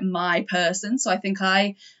was like my person. So I think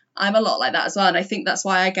I'm a lot like that as well. And I think that's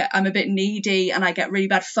why I'm a bit needy and I get really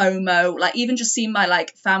bad FOMO. Like even just seeing my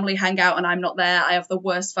like family hang out and I'm not there, I have the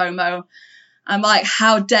worst FOMO. I'm like,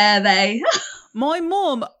 how dare they? My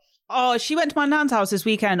mum, she went to my nan's house this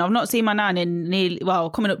weekend. I've not seen my nan in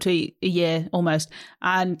coming up to a year almost.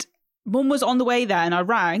 And Mum was on the way there and I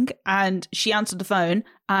rang and she answered the phone,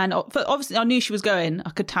 and obviously I knew she was going. I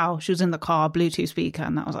could tell she was in the car, Bluetooth speaker,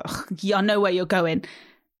 and I was like, yeah, I know where you're going.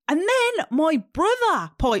 And then my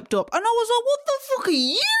brother piped up and I was like, what the fuck are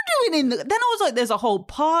you doing then I was like, there's a whole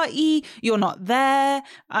party, you're not there.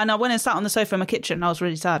 And I went and sat on the sofa in my kitchen and I was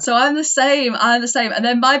really sad. So I'm the same. And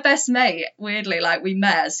then my best mate, weirdly, like we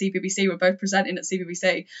met at CBBC, we're both presenting at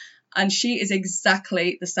CBBC. And she is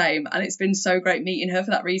exactly the same. And it's been so great meeting her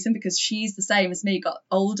for that reason, because she's the same as me, got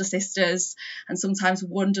older sisters, and sometimes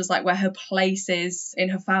wonders like where her place is in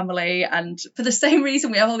her family. And for the same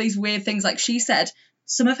reason, we have all these weird things. Like she said,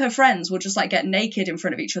 some of her friends will just like get naked in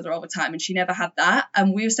front of each other all the time, and she never had that.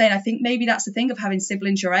 And we were saying, I think maybe that's the thing of having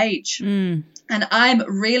siblings your age. And I'm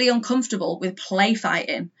really uncomfortable with play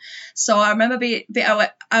fighting. So I remember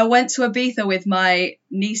I went to Ibiza with my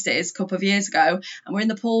nieces a couple of years ago, and we're in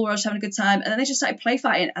the pool, we're just having a good time, and then they just started play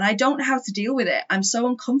fighting, and I don't know how to deal with it. I'm so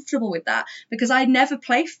uncomfortable with that, because I never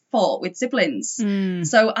fought with siblings.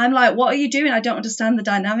 So I'm like, what are you doing? I don't understand the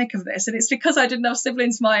dynamic of this. And it's because I didn't have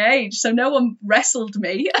siblings my age, so no one wrestled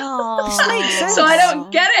me. So I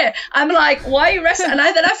don't get it. I'm like, why are you wrestling? And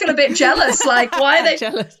then I feel a bit jealous, like why are they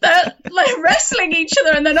jealous? They're like wrestling each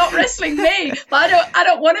other and they're not wrestling me. But I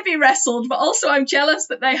don't want to be wrestled, but also I'm jealous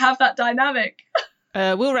that they have that dynamic.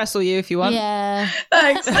 We'll wrestle you if you want. Yeah.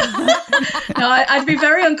 Thanks. No, I'd be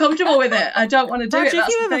very uncomfortable with it. I don't want to do it. Have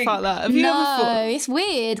you ever felt that? Have you ever thought? It's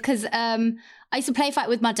weird because I used to play fight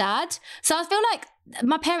with my dad. So I feel like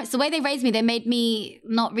my parents, the way they raised me, they made me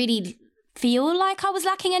not really feel like I was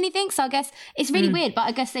lacking anything. So I guess it's really weird, but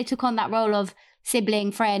I guess they took on that role of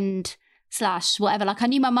sibling, friend / whatever. Like I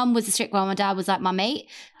knew my mum was a strict one, my dad was like my mate.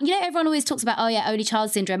 You know, everyone always talks about, oh yeah, only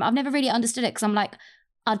child syndrome. I've never really understood it, because I'm like,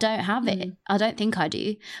 I don't have it. I don't think I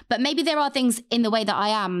do. But maybe there are things in the way that I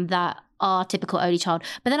am that are typical only child.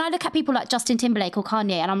 But then I look at people like Justin Timberlake or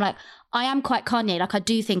Kanye and I'm like, I am quite Kanye. Like, I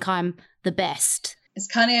do think I'm the best. Is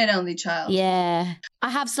Kanye an only child? Yeah. I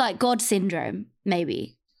have like God syndrome,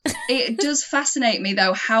 maybe. It does fascinate me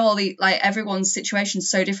though how all the like everyone's situation's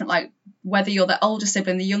so different, like whether you're the older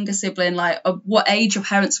sibling, the younger sibling, like what age your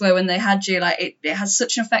parents were when they had you, like it has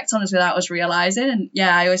such an effect on us without us realizing. And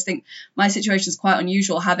yeah, I always think my situation's quite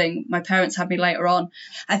unusual, having my parents have me later on.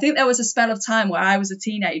 I think there was a spell of time where I was a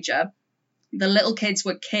teenager, the little kids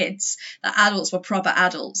were kids, the adults were proper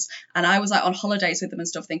adults, and I was like on holidays with them and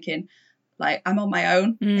stuff thinking, like, I'm on my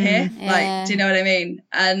own here. Yeah. Like, do you know what I mean?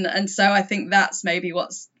 And so I think that's maybe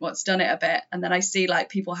what's done it a bit. And then I see like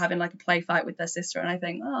people having like a play fight with their sister, and I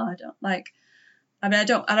think, oh, I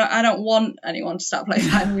don't want anyone to start playing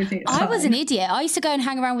fighting with me. I was an idiot. I used to go and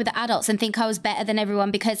hang around with the adults and think I was better than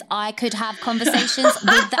everyone because I could have conversations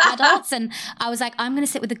with the adults, and I was like, I'm going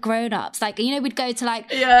to sit with the grown-ups. Like, you know, we'd go to like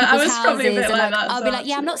people's I was houses probably a bit and like that. I'll be like,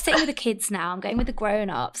 yeah, I'm not sitting with the kids now. I'm going with the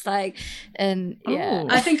grown-ups. Like, and yeah.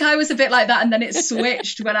 I think I was a bit like that, and then it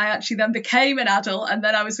switched when I actually then became an adult, and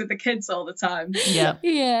then I was with the kids all the time. Yeah.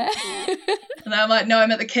 Yeah. And I'm like, no,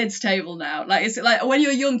 I'm at the kids table now. Like, is it like when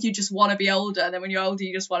you're young, you just want to be older, and then when you're older,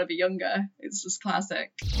 you just want to be younger? It's just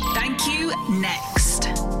classic. Thank you. Next.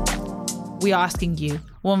 We are asking you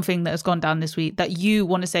one thing that has gone down this week that you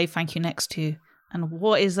want to say thank you next to. And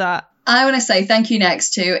what is that? I want to say thank you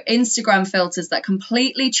next to Instagram filters that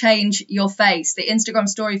completely change your face, the Instagram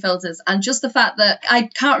story filters, and just the fact that I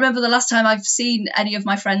can't remember the last time I've seen any of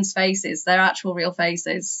my friends' faces, their actual real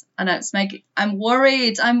faces. And I'm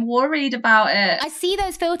worried about it. I see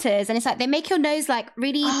those filters and it's like they make your nose like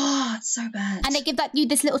really Oh, it's so bad. and they give you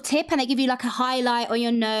this little tip, and they give you like a highlight on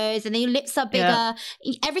your nose, and then your lips are bigger.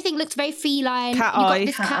 Everything looks very feline. Cat You've eye. got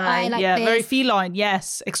this cat eye like yeah, this. very feline.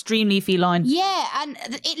 Yes, extremely feline. Yeah, and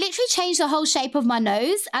it literally changed the whole shape of my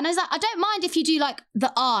nose. And I was like, I don't mind if you do like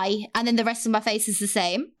the eye and then the rest of my face is the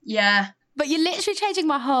same. Yeah, But you're literally changing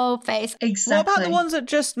my whole face. exactly. What about the ones that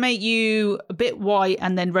just make you a bit white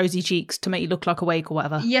and then rosy cheeks to make you look like awake or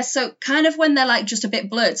whatever? Yes, so kind of when they're like just a bit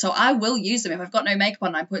blurred. So I will use them if I've got no makeup on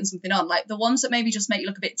and I'm putting something on. Like the ones that maybe just make you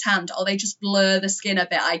look a bit tanned, or they just blur the skin a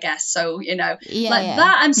bit, I guess. So, you know,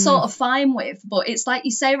 that I'm sort of fine with. But it's like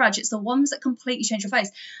you say, Raj, it's the ones that completely change your face.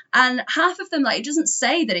 And half of them, like, it doesn't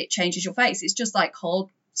say that it changes your face. It's just like called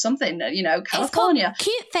something, you know, California. It's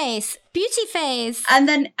called cute face, beauty face.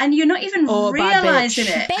 And you're not even Or bad realising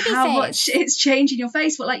bitch. it, Baby how face. much it's changing your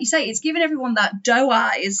face. But like you say, it's giving everyone that doe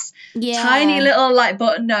eyes, Yeah. tiny little like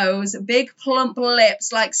button nose, big plump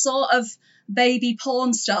lips, like sort of baby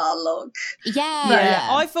porn star look. Yeah. Yeah,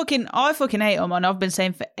 I fucking hate them, and I've been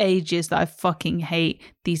saying for ages that I fucking hate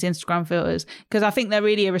these Instagram filters because I think they're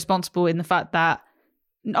really irresponsible in the fact that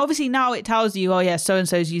obviously now it tells you, oh yeah, so and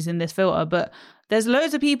so's using this filter, but there's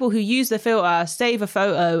loads of people who use the filter, save a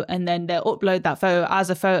photo, and then they'll upload that photo as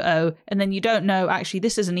a photo, and then you don't know, actually,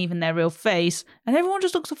 this isn't even their real face, and everyone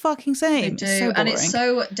just looks the fucking same. They do, It's so and it's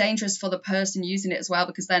boring. so dangerous for the person using it as well,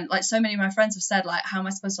 because then, like, so many of my friends have said, like, how am I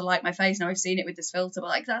supposed to like my face? Now I've seen it with this filter, but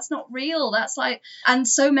like, that's not real. That's like, and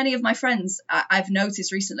so many of my friends I've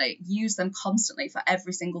noticed recently use them constantly for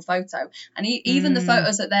every single photo, and even the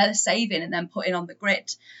photos that they're saving and then putting on the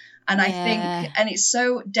grid. And I think, and it's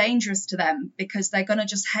so dangerous to them because they're going to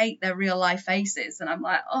just hate their real life faces. And I'm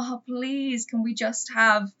like, oh, please, can we just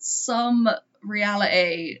have some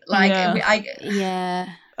reality? Like, Yeah.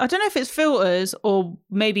 I don't know if it's filters or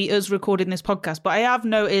maybe us recording this podcast, but I have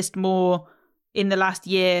noticed more in the last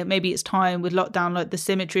year, maybe it's time with lockdown, like the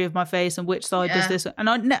symmetry of my face and which side does this. And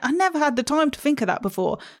I never had the time to think of that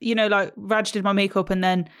before. You know, like Raj did my makeup and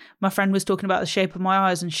then my friend was talking about the shape of my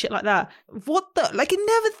eyes and shit like that. What the? Like, I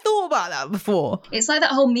never thought about that before. It's like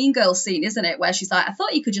that whole Mean Girls scene, isn't it? Where she's like, I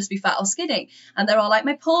thought you could just be fat or skinny. And they're all like,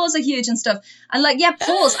 my pores are huge and stuff. And like, yeah,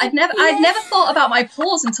 pores. I'd never thought about my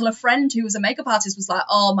pores until a friend who was a makeup artist was like,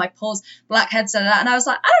 oh, my pores, blackheads, and I was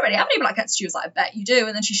like, I don't really have any blackheads. She was like, I bet you do.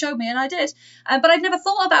 And then she showed me and I did. But I'd never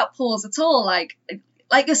thought about pores at all. Like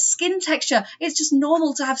a skin texture, it's just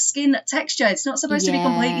normal to have skin texture. It's not supposed to be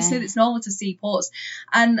completely smooth. It's normal to see pores.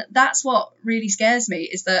 And that's what really scares me,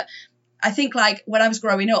 is that I think, like, when I was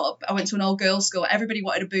growing up, I went to an all girls school. Everybody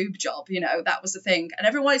wanted a boob job, you know, that was the thing. And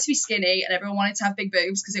everyone wanted to be skinny and everyone wanted to have big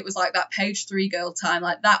boobs because it was like that page 3 girl time.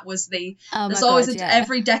 Like, that was there's always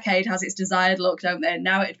every decade has its desired look, don't they?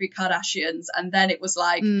 Now it'd be Kardashians, and then it was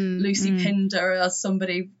like Lucy Pinder as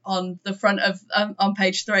somebody on the front of on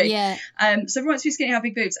page 3. Yeah. So everyone wants to be skinny and have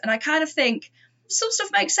big boobs. And I kind of think some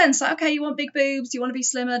stuff makes sense. Like, okay, you want big boobs, you want to be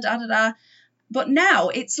slimmer, da da da. But now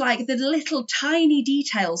it's like the little tiny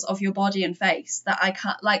details of your body and face that I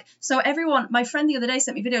can't like. So everyone, my friend the other day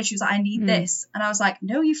sent me a video. She was like, I need this. And I was like,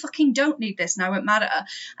 no, you fucking don't need this. And I went mad at her.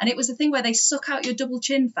 And it was the thing where they suck out your double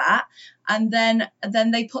chin fat. And then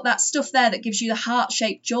they put that stuff there that gives you the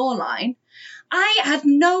heart-shaped jawline. I had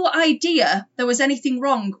no idea there was anything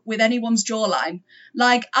wrong with anyone's jawline.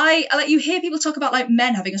 Like you hear people talk about like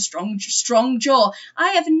men having a strong jaw.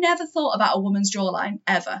 I have never thought about a woman's jawline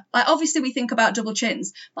ever. Like obviously we think about double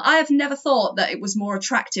chins, but I have never thought that it was more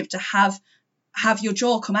attractive to have your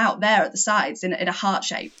jaw come out there at the sides in a heart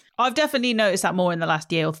shape. I've definitely noticed that more in the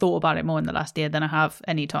last year, or thought about it more in the last year than I have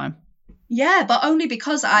any time. Yeah, but only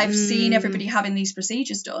because I've seen everybody having these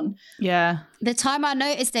procedures done. Yeah. The time I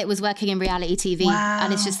noticed it was working in reality TV. Wow.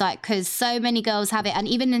 And it's just like, because so many girls have it. And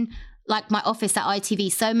even in like my office at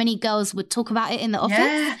ITV, so many girls would talk about it in the office.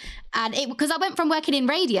 Yeah. And because I went from working in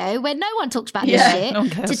radio where no one talked about Yeah, this shit no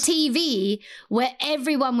to TV where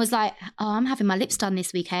everyone was like, oh, I'm having my lips done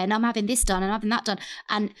this weekend. I'm having this done and I'm having that done.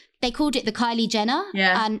 And they called it the Kylie Jenner.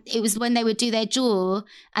 Yeah. And it was when they would do their jaw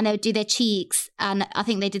and they would do their cheeks. And I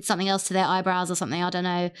think they did something else to their eyebrows or something. I don't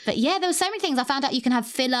know. But yeah, there were so many things. I found out you can have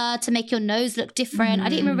filler to make your nose look different. I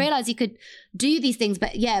didn't even realize you could do these things.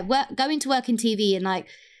 But yeah, going to work in TV and like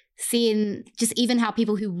seeing just even how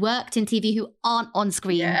people who worked in TV who aren't on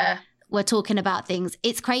screen were talking about things.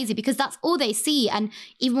 It's crazy because that's all they see. And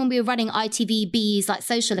even when we were running ITVB's like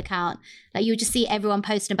social account, like you would just see everyone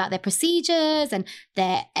posting about their procedures and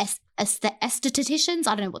their estheticians.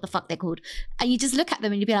 I don't know what the fuck they're called. And you just look at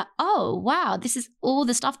them and you'd be like, oh, wow, this is all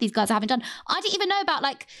the stuff these guys are having done. I didn't even know about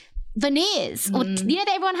like veneers or, you know,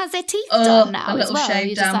 that everyone has their teeth done now. The little as well.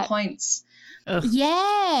 shaved down like, points. Ugh.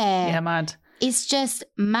 Yeah. Yeah, mad. It's just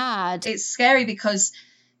mad. It's scary because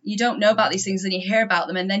you don't know about these things and you hear about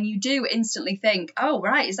them and then you do instantly think, oh,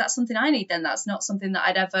 right, is that something I need then? That's not something that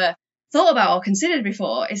I'd ever thought about or considered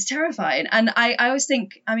before. It's terrifying. And I always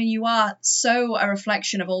think, I mean, you are so a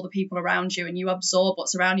reflection of all the people around you and you absorb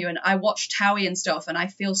what's around you. And I watch Towie and stuff and I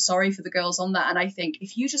feel sorry for the girls on that. And I think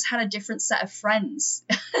if you just had a different set of friends,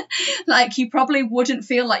 like you probably wouldn't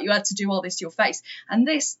feel like you had to do all this to your face. And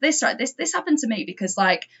this happened to me because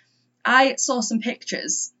like I saw some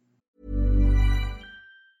pictures.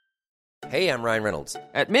 Hey, I'm Ryan Reynolds.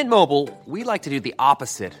 At Mint Mobile, we like to do the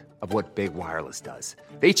opposite of what Big Wireless does.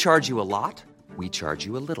 They charge you a lot, we charge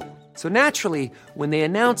you a little. So naturally, when they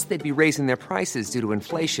announced they'd be raising their prices due to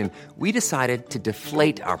inflation, we decided to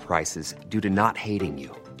deflate our prices due to not hating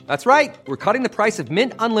you. That's right. We're cutting the price of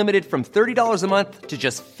Mint Unlimited from $30 a month to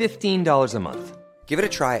just $15 a month. Give it a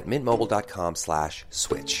try at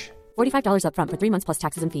mintmobile.com/switch. $45 up front for 3 months plus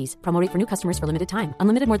taxes and fees. Promo rate for new customers for limited time.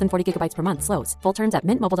 Unlimited more than 40 gigabytes per month. Slows full terms at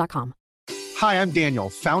mintmobile.com. Hi, I'm Daniel,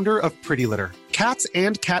 founder of Pretty Litter. Cats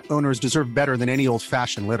and cat owners deserve better than any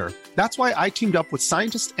old-fashioned litter. That's why I teamed up with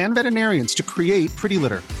scientists and veterinarians to create Pretty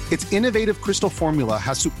Litter. Its innovative crystal formula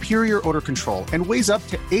has superior odor control and weighs up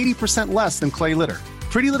to 80% less than clay litter.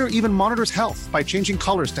 Pretty Litter even monitors health by changing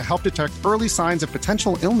colors to help detect early signs of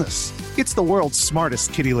potential illness. It's the world's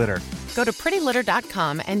smartest kitty litter. Go to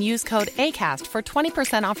prettylitter.com and use code ACAST for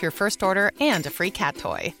 20% off your first order and a free cat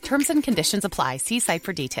toy. Terms and conditions apply. See site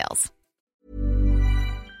for details.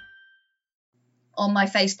 On my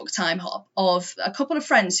Facebook time hop of a couple of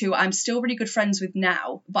friends who I'm still really good friends with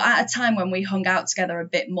now, but at a time when we hung out together a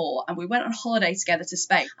bit more and we went on holiday together to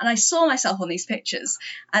Spain. And I saw myself on these pictures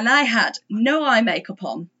and I had no eye makeup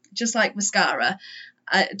on, just like mascara.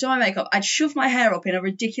 Do my makeup, I'd shove my hair up in a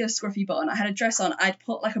ridiculous scruffy bun. I had a dress on, I'd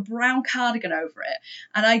put like a brown cardigan over it,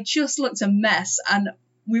 and I just looked a mess. And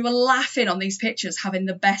we were laughing on these pictures, having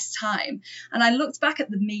the best time. And I looked back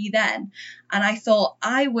at the me then, and I thought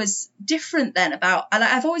I was different then and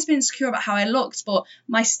I've always been insecure about how I looked, but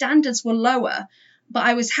my standards were lower, but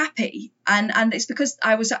I was happy. And it's because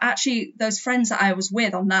I was actually, those friends that I was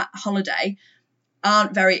with on that holiday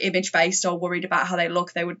aren't very image based or worried about how they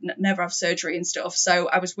look. They would never have surgery and stuff. So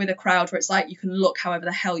I was with a crowd where it's like you can look however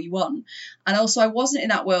the hell you want. And also I wasn't in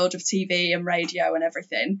that world of TV and radio and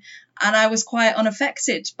everything. And I was quite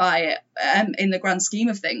unaffected by it in the grand scheme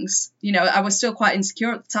of things. You know, I was still quite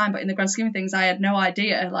insecure at the time, but in the grand scheme of things, I had no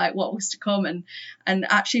idea like what was to come. And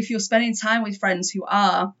actually, if you're spending time with friends who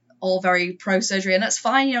are all very pro-surgery, and that's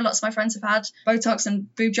fine. You know, lots of my friends have had Botox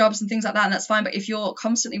and boob jobs and things like that, and that's fine. But if you're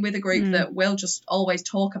constantly with a group that will just always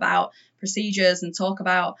talk about procedures and talk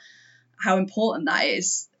about how important that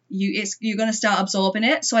is, you're going to start absorbing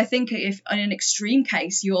it. So I think if in an extreme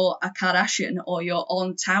case you're a Kardashian or you're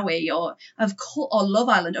on Towie or Love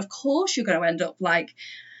Island, of course you're going to end up like.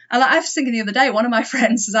 I was thinking the other day, one of my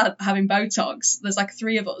friends is having Botox. There's like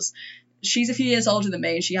 3 of us. she's a few years older than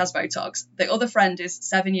me and she has Botox. The other friend is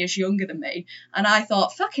 7 years younger than me. And I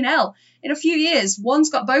thought, fucking hell, in a few years,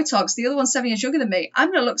 one's got Botox, the other one's 7 years younger than me. I'm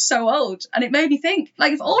going to look so old. And it made me think,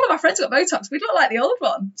 like, if all of our friends got Botox, we'd look like the old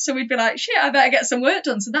one. So we'd be like, shit, I better get some work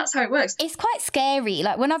done. So that's how it works. It's quite scary.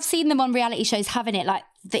 Like, when I've seen them on reality shows having it, like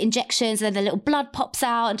the injections and then the little blood pops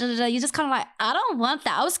out and you're just kind of like, I don't want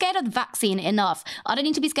that. I was scared of the vaccine enough. I don't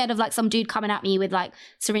need to be scared of like some dude coming at me with like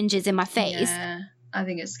syringes in my face. Yeah. I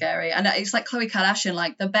think it's scary. And it's like Khloe Kardashian,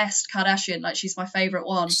 like the best Kardashian, like she's my favourite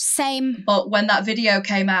one. Same. But when that video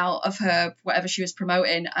came out of her, whatever she was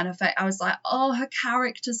promoting, and her face, I was like, oh, her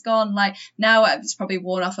character's gone. Like now it's probably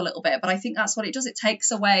worn off a little bit, but I think that's what it does. It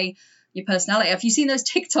takes away your personality. Have you seen those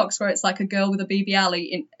TikToks where it's like a girl with a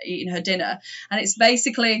BBL eating her dinner? And it's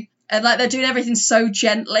basically... and like they're doing everything so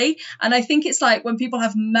gently. And I think it's like when people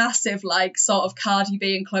have massive like sort of Cardi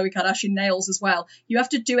B and Khloe Kardashian nails as well, you have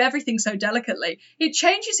to do everything so delicately. It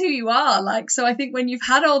changes who you are. Like, so I think when you've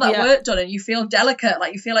had all that work done and you feel delicate,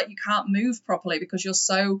 like you feel like you can't move properly because you're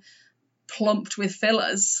so plumped with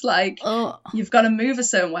fillers, like you've got to move a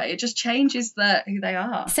certain way. It just changes who they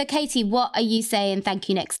are. So Katie, what are you saying thank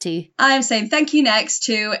you next to? I am saying thank you next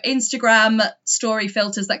to Instagram story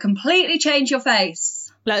filters that completely change your face.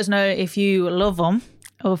 Let us know if you love them,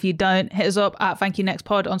 or if you don't, hit us up at Thank You Next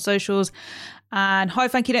Pod on socials and hi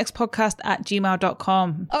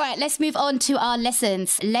thankyouNextPodcast@gmail.com. All right, let's move on to our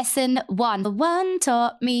lessons. Lesson 1. The one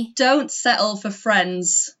taught me. Don't settle for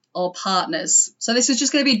friends or partners. So this is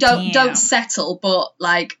just going to be don't settle, but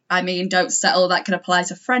like, I mean, don't settle. That can apply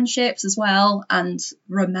to friendships as well and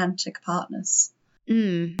romantic partners.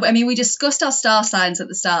 I mean, we discussed our star signs at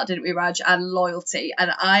the start, didn't we, Raj? And loyalty.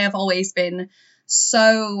 And I have always been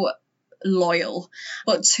so loyal,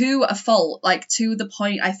 but to a fault, like to the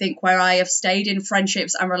point I think where I have stayed in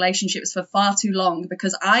friendships and relationships for far too long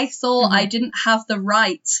because I thought I didn't have the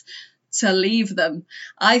right to leave them.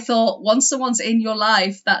 I thought once someone's in your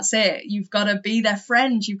life, that's it. You've got to be their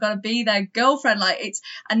friend. You've got to be their girlfriend.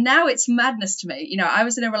 And now it's madness to me. You know, I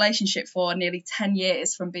was in a relationship for nearly 10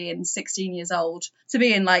 years from being 16 years old to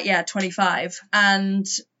being 25. And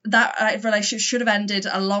that relationship should have ended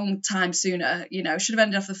a long time sooner, you know, should have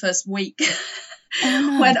ended off the first week.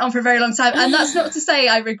 Went on for a very long time. And that's not to say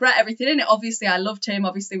I regret everything in it. Obviously, I loved him.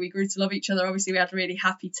 Obviously, we grew to love each other. Obviously, we had really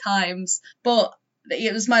happy times. But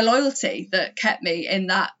it was my loyalty that kept me in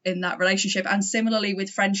that relationship. And similarly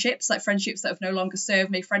with friendships, like friendships that have no longer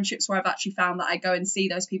served me, friendships where I've actually found that I go and see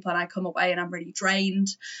those people and I come away and I'm really drained,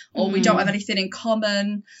 or we don't have anything in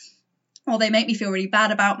common, or they make me feel really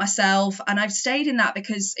bad about myself. And I've stayed in that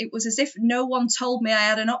because it was as if no one told me I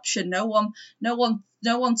had an option. No one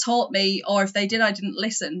taught me, or if they did, I didn't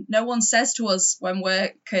listen. No one says to us when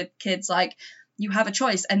we're kids, like, you have a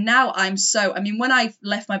choice. And now when I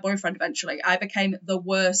left my boyfriend eventually, I became the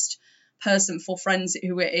worst person for friends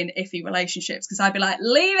who were in iffy relationships, because I'd be like,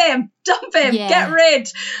 leave him, dump him, get rid.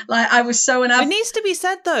 Like, I was so It needs to be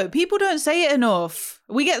said though. People don't say it enough.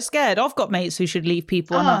 We get scared. I've got mates who should leave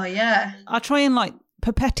people. I try and like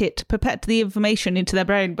perpet the information into their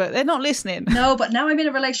brain, but they're not listening. No, but now I'm in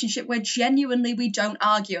a relationship where genuinely we don't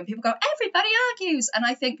argue, and people go, everybody argues, and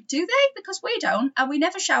I think, do they? Because we don't, and we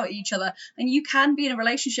never shout at each other. And you can be in a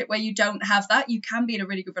relationship where you don't have that. You can be in a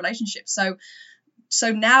really good relationship.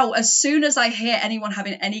 So now, as soon as I hear anyone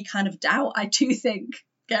having any kind of doubt, I do think,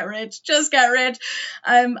 just get rid.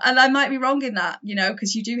 And I might be wrong in that, you know,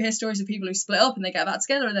 because you do hear stories of people who split up and they get back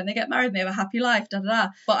together and then they get married and they have a happy life,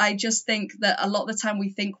 But I just think that a lot of the time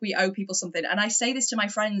we think we owe people something. And I say this to my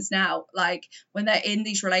friends now, like when they're in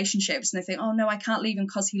these relationships and they think, oh no, I can't leave him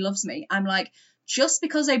because he loves me. I'm like, just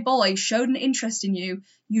because a boy showed an interest in you,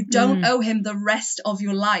 you don't owe him the rest of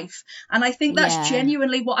your life. And I think that's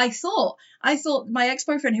genuinely what I thought. I thought my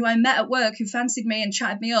ex-boyfriend, who I met at work, who fancied me and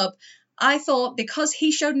chatted me up, I thought because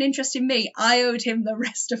he showed an interest in me, I owed him the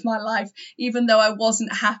rest of my life, even though I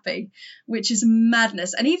wasn't happy, which is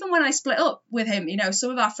madness. And even when I split up with him, you know,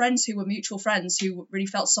 some of our friends who were mutual friends who really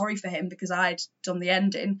felt sorry for him because I'd done the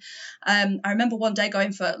ending. I remember one day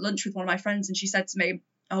going for lunch with one of my friends and she said to me,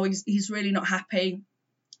 oh, he's really not happy.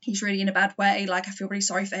 He's really in a bad way. Like, I feel really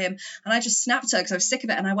sorry for him. And I just snapped her because I was sick of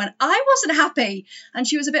it. And I went, I wasn't happy. And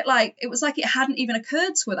she was a bit like, it was like it hadn't even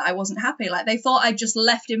occurred to her that I wasn't happy. Like, they thought I just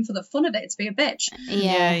left him for the fun of it, to be a bitch.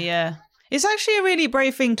 Yeah. It's actually a really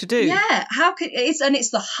brave thing to do. Yeah, it's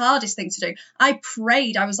the hardest thing to do. I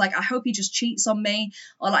prayed. I was like, I hope he just cheats on me,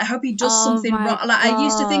 or like, I hope he does something wrong. Like, I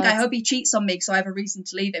used to think, I hope he cheats on me so I have a reason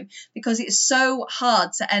to leave him, because it's so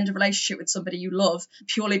hard to end a relationship with somebody you love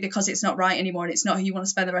purely because it's not right anymore and it's not who you want to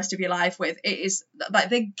spend the rest of your life with. It is like,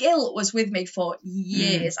 the guilt was with me for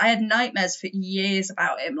years. I had nightmares for years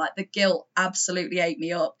about him. Like, the guilt absolutely ate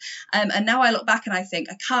me up. And now I look back and I think,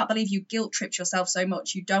 I can't believe you guilt tripped yourself so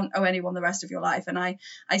much. You don't owe anyone the rest of your life. And I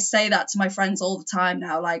say that to my friends all the time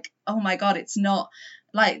now, like, oh my God, it's not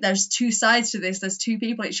like there's two sides to this. There's two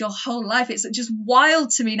people. It's your whole life. It's just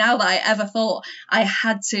wild to me now that I ever thought I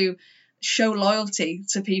had to show loyalty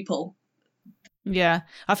to people. Yeah.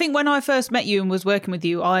 I think when I first met you and was working with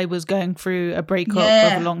you, I was going through a breakup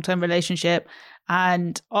of a long-term relationship.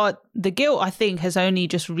 And the guilt, I think, has only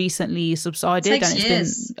just recently subsided. And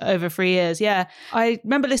it's been over 3 years. Yeah. I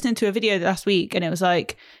remember listening to a video last week and it was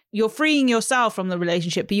like, you're freeing yourself from the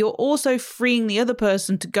relationship, but you're also freeing the other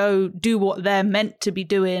person to go do what they're meant to be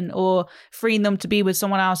doing, or freeing them to be with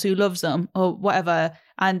someone else who loves them or whatever.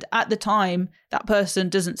 And at the time, that person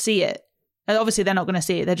doesn't see it. And obviously, they're not going to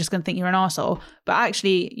see it. They're just going to think you're an arsehole. But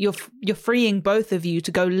actually, you're freeing both of you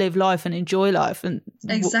to go live life and enjoy life. And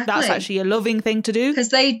exactly. That's actually a loving thing to do. Because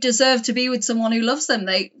they deserve to be with someone who loves them.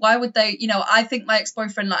 Why would they, I think my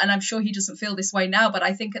ex-boyfriend, and I'm sure he doesn't feel this way now, but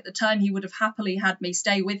I think at the time he would have happily had me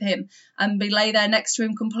stay with him and lay there next to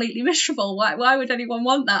him completely miserable. Why would anyone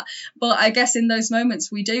want that? But I guess in those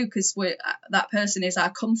moments we do, because that person is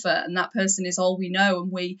our comfort and that person is all we know,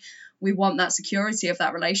 and we want that security of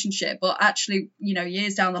that relationship. But actually,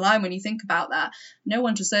 years down the line, when you think about that, no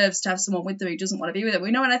one deserves to have someone with them who doesn't want to be with them.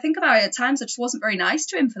 When I think about it, at times I just wasn't very nice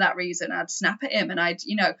to him for that reason. I'd snap at him and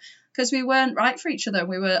because we weren't right for each other.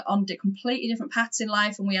 We were on completely different paths in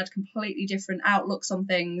life and we had completely different outlooks on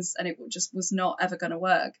things, and it just was not ever going to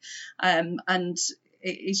work. And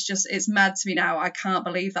it's mad to me now. I can't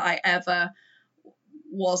believe that I ever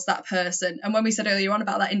was that person. And when we said earlier on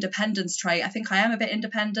about that independence trait, I think I am a bit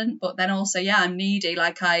independent, but then also, I'm needy.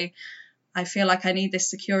 Like I feel like I need this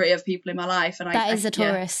security of people in my life. And that is a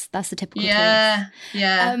Taurus. That's the typical Taurus.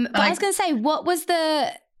 Yeah. But I was going to say, what was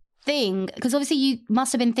the thing? Because obviously you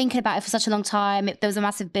must have been thinking about it for such a long time. There was a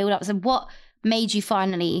massive build up. So what made you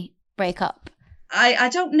finally break up? I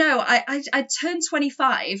don't know. I turned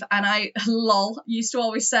 25 and I used to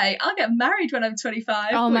always say, I'll get married when I'm 25.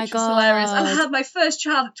 Oh my which God. was hilarious. I had my first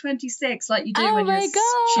child at 26, like you do when you're a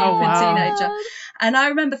stupid teenager. And I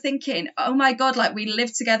remember thinking, oh my God, like we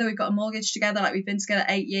live together, we've got a mortgage together, like we've been together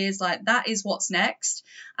 8 years, like that is what's next.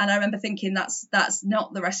 And I remember thinking that's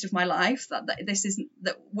not the rest of my life, that this isn't,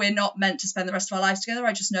 that we're not meant to spend the rest of our lives together.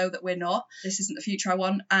 I just know that we're not. This isn't the future I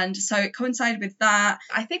want. And so it coincided with that.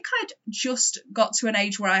 I think I'd just got to an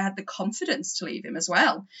age where I had the confidence to leave him as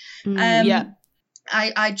well.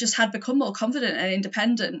 I just had become more confident and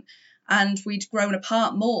independent, and we'd grown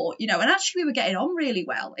apart more, and actually we were getting on really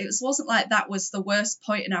well. It wasn't like that was the worst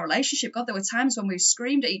point in our relationship. God, there were times when we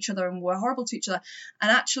screamed at each other and were horrible to each other.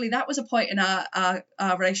 And actually that was a point in our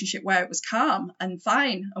relationship where it was calm and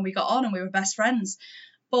fine and we got on and we were best friends.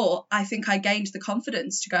 But I think I gained the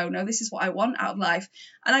confidence to go, no, this is what I want out of life.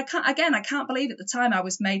 And I can't believe at the time I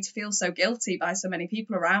was made to feel so guilty by so many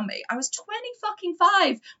people around me. I was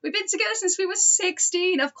 25. We've been together since we were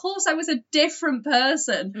 16. Of course, I was a different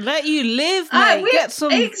person. Let you live, mate. Get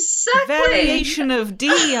some variation of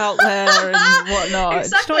D out there and whatnot.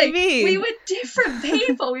 Exactly. Do you know what I mean? We were different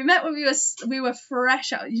people. We met when we were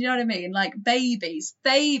fresh out. You know what I mean? Like babies.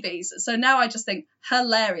 So now I just think,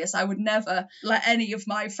 hilarious. I would never let any of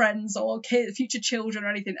my friends or future children or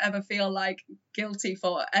anything ever feel like guilty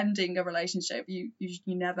for ending a relationship. You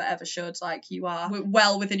never ever should. Like, you are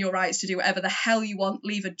well within your rights to do whatever the hell you want.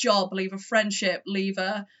 Leave a job, leave a friendship, leave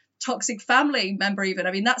a toxic family member even.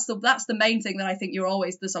 I mean, that's the main thing that I think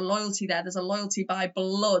there's a loyalty there. There's a loyalty by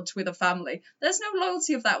blood with a family. There's no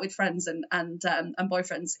loyalty of that with friends and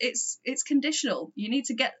boyfriends. It's conditional. You need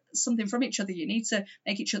to get something from each other. You need to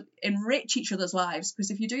enrich each other's lives,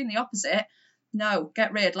 because if you're doing the opposite, no,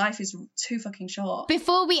 get rid. Life is too fucking short.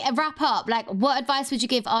 Before we wrap up, like, what advice would you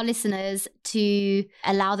give our listeners to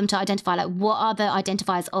allow them to identify, like, what are the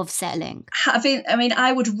identifiers of settling?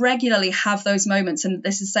 I would regularly have those moments, and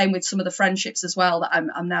this is the same with some of the friendships as well that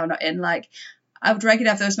I'm now not in. Like, I would regularly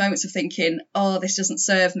have those moments of thinking, oh, this doesn't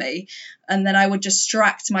serve me. And then I would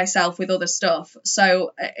distract myself with other stuff.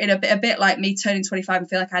 So in a bit like me turning 25 and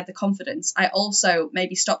feel like I had the confidence, I also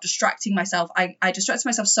maybe stopped distracting myself. I distracted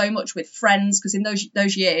myself so much with friends, because in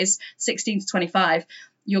those years, 16 to 25,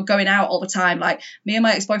 you're going out all the time. Like me and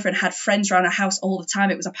my ex-boyfriend had friends around our house all the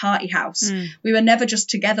time. It was a party house. We were never just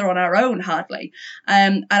together on our own, hardly.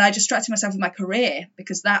 And I distracted myself with my career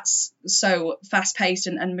because that's so fast paced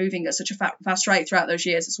and moving at such a fast rate throughout those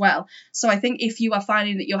years as well. So I think if you are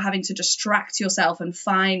finding that you're having to distract yourself and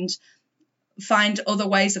find other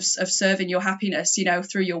ways of serving your happiness, you know,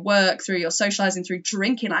 through your work, through your socializing, through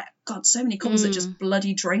drinking. Like, God, so many couples that just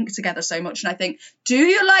bloody drink together so much. And I think, do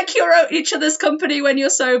you like each other's company when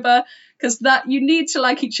you're sober? Because that you need to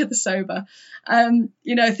like each other sober.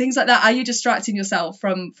 You know, things like that. Are you distracting yourself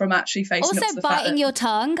from actually facing up to the Also, fact that... biting your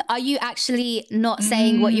tongue. Are you actually not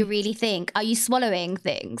saying what you really think? Are you swallowing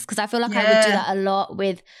things? Because I feel like I would do that a lot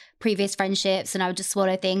with previous friendships, and I would just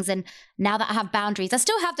swallow things. And now that I have boundaries, I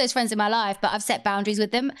still have those friends in my life, but I've set boundaries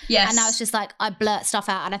with them. Yes. And now it's just like I blurt stuff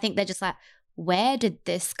out, and I think they're just like, where did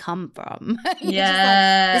this come from?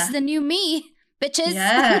 Yeah. This is the new me, bitches.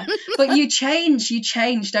 Yeah. But you change,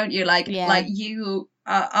 don't you? Like you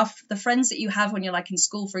are the friends that you have when you're like in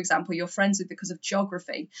school, for example, you're friends with because of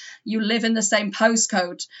geography. You live in the same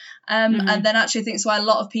postcode. And then actually I think it's why a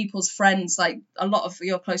lot of people's friends, like a lot of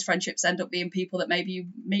your close friendships end up being people that maybe you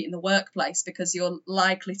meet in the workplace because you're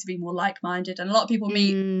likely to be more like-minded. And a lot of people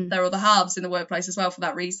meet their other halves in the workplace as well for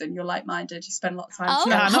that reason. You're like-minded. You spend a lot of time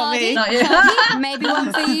together. Not me. Not you. Maybe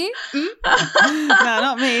one for you. No,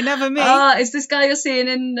 not me. Never me. Is this guy you're seeing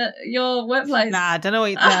in your workplace? Nah, I don't know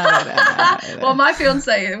what you... No. Well, my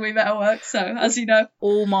fiance, we met at work, so as you know.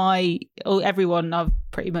 Everyone I've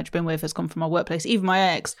pretty much been with has come from my workplace, even my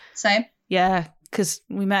ex. Same. Yeah, because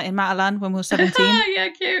we met in Matalan when we were 17. Yeah,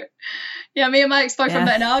 cute. Yeah, me and my ex-boyfriend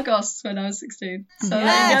met in Argos when I was 16. So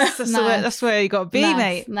yes, there you go. That's where you got to be,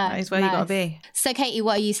 mate. Nice, that is where you got to be. So, Katie,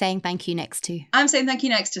 what are you saying thank you next to? I'm saying thank you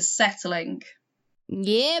next to settling.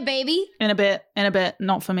 Yeah, baby. In a bit.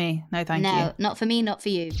 Not for me. No, thank you. No, not for me, not for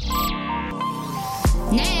you.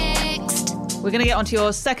 Next. We're going to get onto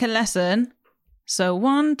your second lesson. So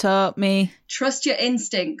one taught me. Trust your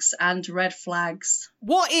instincts and red flags.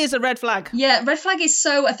 What is a red flag? Yeah, red flag is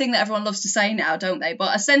so a thing that everyone loves to say now, don't they?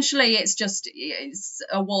 But essentially it's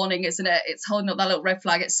a warning, isn't it? It's holding up that little red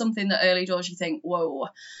flag. It's something that early doors you think, whoa,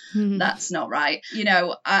 that's not right. You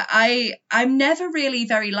know, I'm never really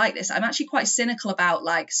very like this. I'm actually quite cynical about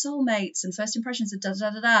like soulmates and first impressions and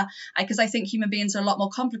da-da-da-da-da, because I think human beings are a lot more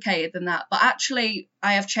complicated than that. But actually,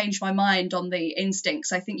 I have changed my mind on the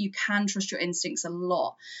instincts. I think you can trust your instincts a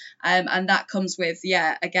lot. And that comes with,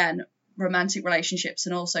 again, romantic relationships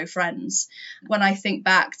and also friends. When I think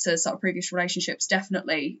back to sort of previous relationships,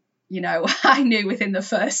 definitely, you know, I knew within the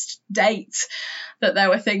first date that there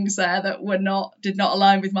were things there that did not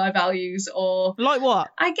align with my values, or like what?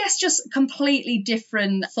 I guess just completely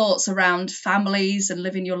different thoughts around families and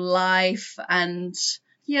living your life. And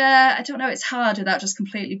yeah, I don't know. It's hard without just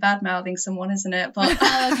completely bad-mouthing someone, isn't it? But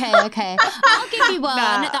okay. I'll give you one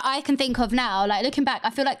that I can think of now. Like, looking back,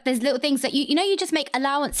 I feel like there's little things that you just make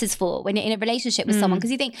allowances for when you're in a relationship with someone,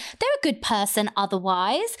 because you think they're a good person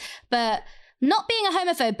otherwise, but not being a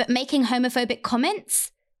homophobe, but making homophobic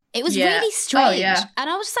comments. It was really strange. Oh, yeah. And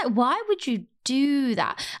I was just like, why would you do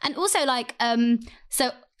that? And also, like,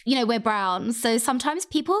 so, you know, we're brown. So sometimes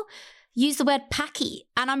people use the word packy,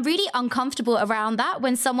 and I'm really uncomfortable around that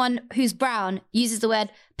when someone who's brown uses the word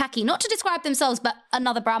packy, not to describe themselves, but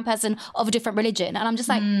another brown person of a different religion. And I'm just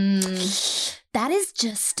like, that is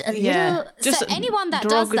just a little... Just so anyone that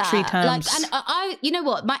does that, terms. like, and I, you know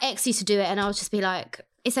what, my ex used to do it, and I would just be like,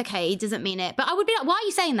 it's okay, he doesn't mean it. But I would be like, why are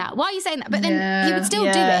you saying that? Why are you saying that? But then he would still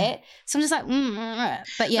do it. So I'm just like,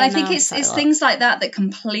 But yeah, I think it's things like that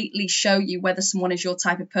completely show you whether someone is your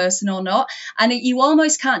type of person or not. And you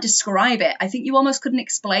almost can't describe it. I think you almost couldn't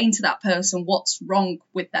explain to that person what's wrong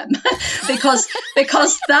with them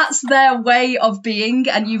because that's their way of being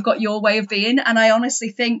and you've got your way of being. And I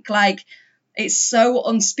honestly think like, it's so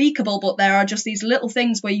unspeakable, but there are just these little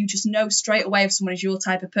things where you just know straight away if someone is your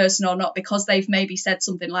type of person or not, because they've maybe said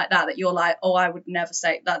something like that you're like, oh, I would never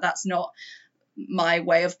say that. That's not my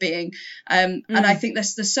way of being. And I think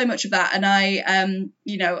there's so much of that. And I,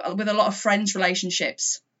 you know, with a lot of friends'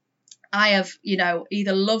 relationships, I have, you know,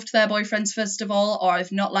 either loved their boyfriends first of all, or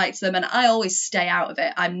I've not liked them, and I always stay out of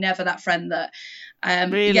it. I'm never that friend that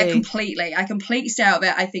really? Yeah, completely. I completely stay out of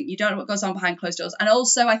it. I think you don't know what goes on behind closed doors. And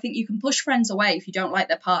also I think you can push friends away if you don't like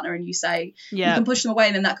their partner and you say you can push them away,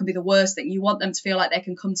 and then that could be the worst thing. You want them to feel like they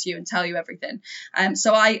can come to you and tell you everything.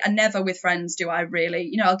 So I never with friends do I really,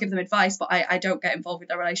 you know, I'll give them advice, but I don't get involved with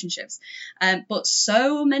their relationships. But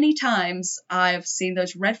so many times I've seen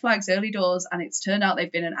those red flags early doors and it's turned out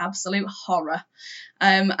they've been an absolute horror.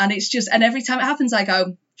 And it's just, and every time it happens I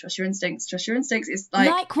go, trust your instincts. Trust your instincts. It's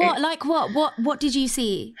like what? Like what? What did you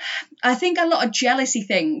see? I think a lot of jealousy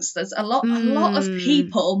things. There's a lot of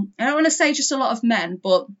people. I don't want to say just a lot of men,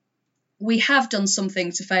 but we have done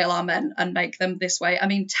something to fail our men and make them this way. I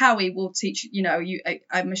mean, Towie will teach,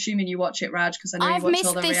 I'm assuming you watch it, Raj, because I know you watch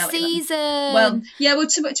all the reality. I've missed this season. Well, yeah,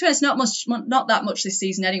 to us, not that much this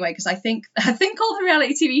season anyway, because I think all the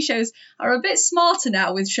reality TV shows are a bit smarter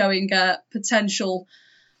now with showing potential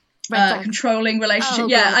controlling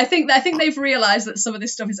relationship. I think they've realised that some of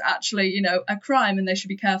this stuff is actually, a crime, and they should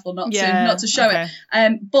be careful not to show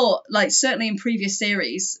it. But like certainly in previous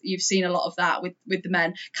series, you've seen a lot of that with the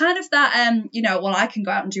men. Kind of that well, I can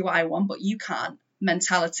go out and do what I want, but you can't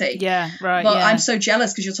mentality. Yeah, right. But I'm so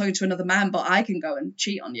jealous because you're talking to another man, but I can go and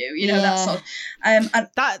cheat on you. That sort of. And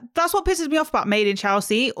that's what pisses me off about Made in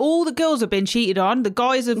Chelsea. All the girls have been cheated on. The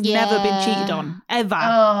guys have never been cheated on ever.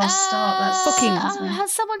 Oh, stop! That's fucking.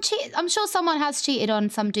 Has someone cheated? I'm sure someone has cheated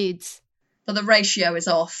on some dudes. But the ratio is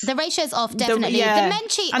off. The ratio's off, definitely. The men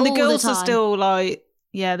cheat and all the girls the time. are still like.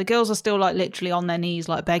 Yeah, the girls are still like literally on their knees,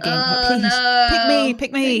 like begging, like, please,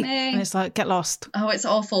 pick me. And it's like, get lost. Oh, it's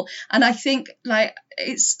awful. And I think like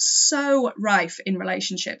it's so rife in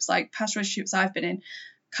relationships, like past relationships I've been in.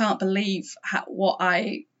 Can't believe what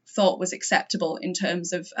I thought was acceptable in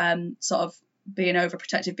terms of sort of being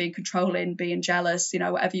overprotective, being controlling, being jealous,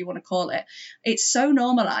 whatever you want to call it. It's so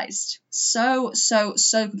normalized, so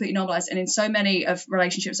completely normalized. And in so many of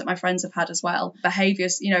relationships that my friends have had as well,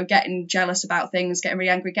 behaviors, getting jealous about things, getting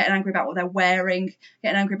really angry, getting angry about what they're wearing,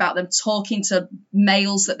 getting angry about them talking to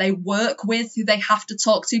males that they work with, who they have to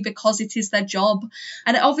talk to because it is their job.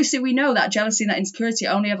 And obviously we know that jealousy and that insecurity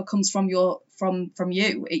only ever comes from you.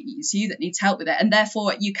 It's you that needs help with it, and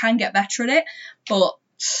therefore you can get better at it. But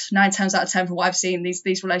 9 times out of 10 from what I've seen,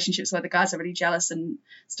 these relationships where the guys are really jealous and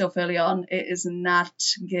still early on, it is not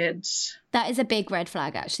good. That is a big red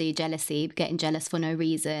flag, actually, jealousy, getting jealous for no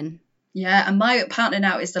reason. Yeah, and my partner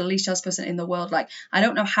now is the least jealous person in the world. Like, I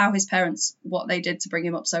don't know how his parents, what they did to bring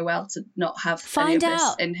him up so well to not have any of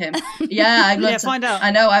this in him. Yeah, I'd love to find out.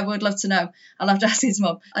 I know, I would love to know. I'll have to ask his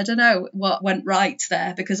mum. I don't know what went right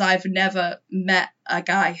there, because I've never met a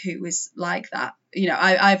guy who was like that.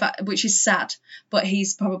 I've which is sad, but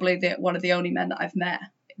he's probably one of the only men that I've met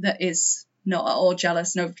that is not at all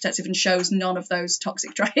jealous and overprotective and shows none of those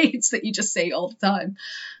toxic traits that you just see all the time.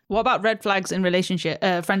 What about red flags in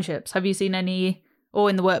friendships? Have you seen any, or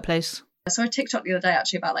in the workplace? I saw a TikTok the other day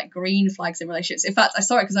actually about like green flags in relationships. In fact, I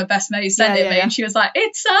saw it because my best mate sent it me, and she was like,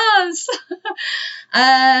 "It's us."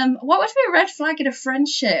 What would be a red flag in a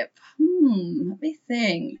friendship? Let me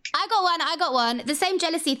think. I got one. The same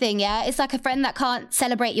jealousy thing, yeah? It's like a friend that can't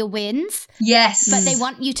celebrate your wins. Yes. But they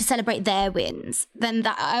want you to celebrate their wins. Then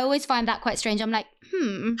I always find that quite strange. I'm like,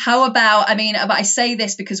 How about, but I say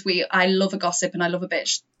this because I love a gossip and I love a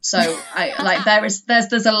bitch. So I like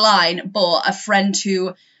there's a line, but a friend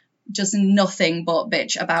who does nothing but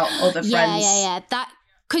bitch about other friends. Yeah. That.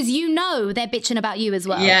 Because they're bitching about you as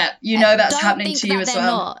well. Yeah, that's happening to you as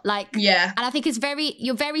well. And I think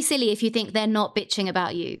you're very silly if you think they're not bitching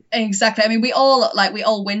about you. Exactly. I mean, we all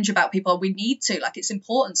whinge about people. We need to. Like, it's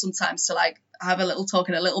important sometimes to have a little talk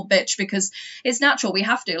and a little bitch, because it's natural. We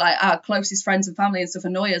have to. Like, our closest friends and family and stuff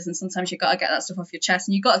annoy us, and sometimes you've got to get that stuff off your chest,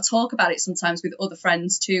 and you've got to talk about it sometimes with other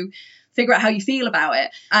friends to figure out how you feel about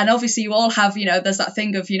it. And obviously you all have, there's that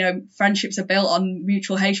thing of, friendships are built on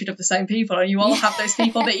mutual hatred of the same people, and you all have those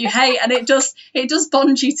people that you hate, and it does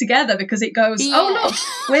bond you together, because it goes, oh look,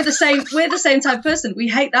 we're the same type of person. We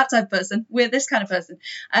hate that type of person. We're this kind of person.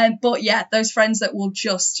 But yeah, those friends that will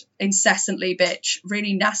just incessantly bitch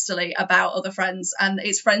really nastily about other friends, and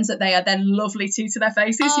it's friends that they are then lovely to their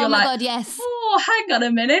faces. Oh, you're my like, God, yes. Oh, hang on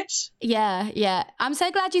a minute. Yeah. I'm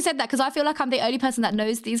so glad you said that, because I feel like I'm the only person that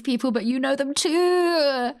knows these people, but you know them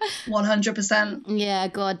too. 100%. Yeah,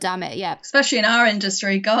 God damn it, yeah. Especially in our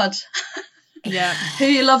industry, God. Yeah. Who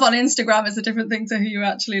you love on Instagram is a different thing to who you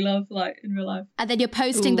actually love, like, in real life. And then you're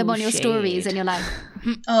posting them on your stories, and you're like,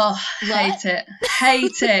 oh, hate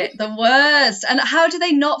it. The worst. And how do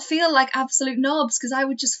they not feel like absolute knobs? Because I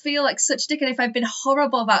would just feel like such a dickhead if I'd been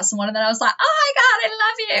horrible about someone, and then I was like, oh my God, I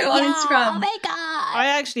love you on Instagram. Oh my God.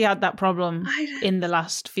 I actually had that problem in the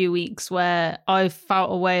last few weeks, where I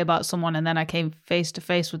felt a way about someone, and then I came face to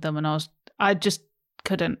face with them, and I just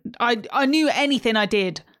couldn't. I knew anything I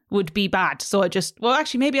did would be bad, so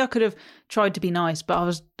maybe I could have tried to be nice,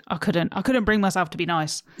 but I couldn't bring myself to be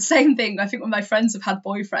nice. Same thing. I think when my friends have had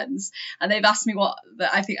boyfriends and they've asked me what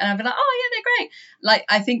I think, and I've been like, oh yeah, they're great. Like,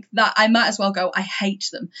 I think that I might as well go, I hate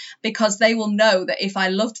them, because they will know that if I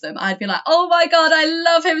loved them, I'd be like, oh my God, I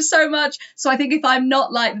love him so much. So I think if I'm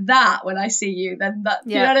not like that when I see you, then that,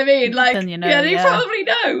 you know what I mean? Like, then you probably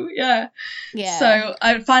know. Yeah. So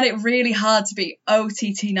I would find it really hard to be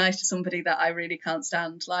OTT nice to somebody that I really can't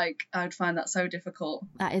stand. Like, I would find that so difficult.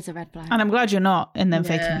 That is a red flag. And I'm glad you're not in them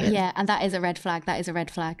faking it. Yeah, and that is a red flag.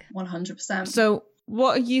 100%. So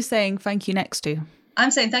what are you saying thank you next to?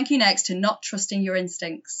 I'm saying thank you next to not trusting your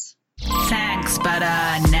instincts. Thanks, but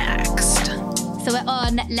next. So we're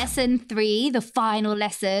on lesson 3, the final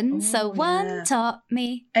lesson. One taught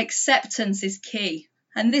me. Acceptance is key.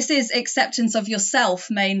 And this is acceptance of yourself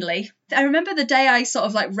mainly. I remember the day I sort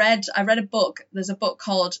of like read a book. There's a book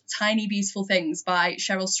called Tiny Beautiful Things by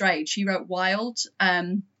Cheryl Strayed. She wrote Wild,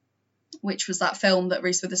 which was that film that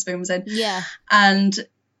Reese Witherspoon was in. Yeah. And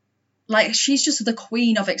like, she's just the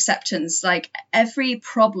queen of acceptance. Like, every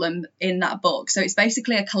problem in that book. So it's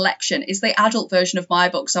basically a collection. It's the adult version of my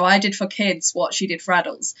book. So I did for kids what she did for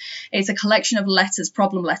adults. It's a collection of letters,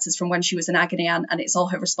 problem letters from when she was in agony, and it's all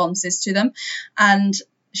her responses to them. And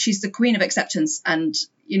she's the queen of acceptance. And,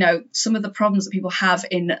 you know, some of the problems that people have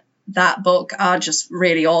in that book are just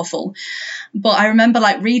really awful. But I remember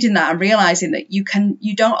like reading that and realizing that you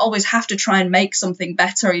don't always have to try and make something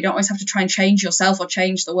better. You don't always have to try and change yourself or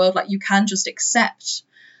change the world. Like, you can just accept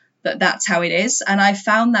that that's how it is. And I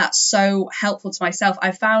found that so helpful to myself.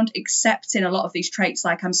 I found accepting a lot of these traits,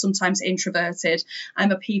 like I'm sometimes introverted,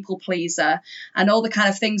 I'm a people pleaser, and all the kind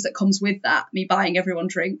of things that comes with that. Me buying everyone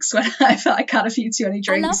drinks when I felt like I had a few too many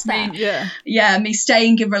drinks. I love that. Me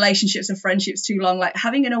staying in relationships and friendships too long. Like,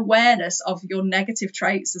 having an awareness of your negative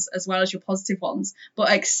traits as well as your positive ones,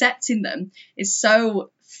 but accepting them is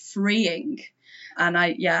so freeing. And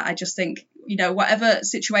I just think, you know, whatever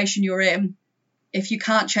situation you're in, if you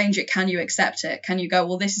can't change it, can you accept it? Can you go,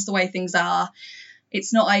 well, this is the way things are.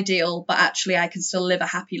 It's not ideal, but actually I can still live a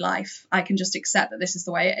happy life. I can just accept that this is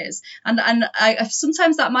the way it is. And I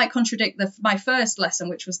sometimes that might contradict my first lesson,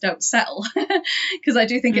 which was don't settle, because I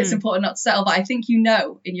do think it's important not to settle. But I think, you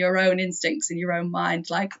know, in your own instincts, in your own mind,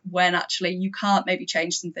 like when actually you can't maybe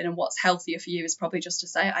change something, and what's healthier for you is probably just to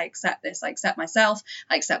say, I accept this, I accept myself,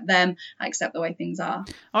 I accept them, I accept the way things are.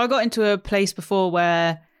 I got into a place before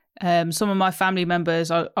where some of my family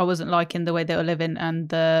members, I wasn't liking the way they were living, and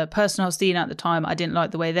the person I was seeing at the time, I didn't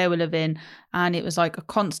like the way they were living, and it was like a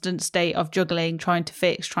constant state of juggling, trying to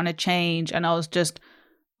fix, trying to change, and I was just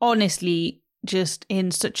honestly just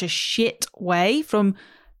in such a shit way from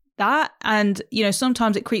that. And, you know,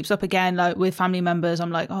 sometimes it creeps up again, like with family members,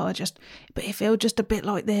 I'm like, but if it were just a bit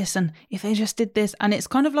like this, and if they just did this, and it's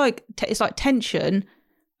kind of like, it's like tension.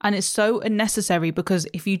 And it's so unnecessary, because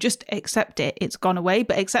if you just accept it, it's gone away.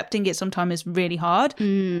 But accepting it sometimes is really hard.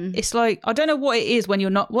 It's like, I don't know what it is when you're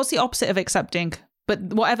not, what's the opposite of accepting? But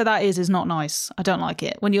whatever that is not nice. I don't like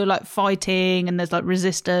it. When you're like fighting and there's like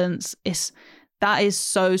resistance, that is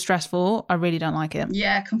so stressful. I really don't like it.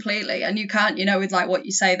 Yeah, completely. And you can't, you know, with like what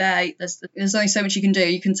you say there, there's only so much you can do.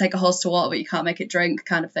 You can take a horse to water, but you can't make it drink,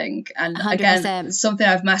 kind of thing. And 100%. Again, something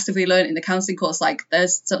I've massively learned in the counselling course, like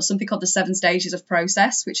there's something called the 7 stages of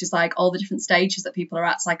process, which is like all the different stages that people are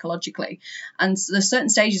at psychologically. And there's certain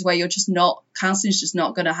stages where you're just not, counselling's just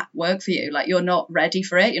not going to work for you. Like, you're not ready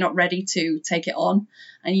for it. You're not ready to take it on.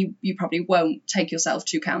 And you probably won't take yourself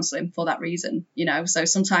to counselling for that reason, you know. So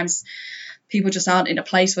sometimes people just aren't in a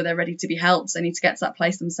place where they're ready to be helped. They need to get to that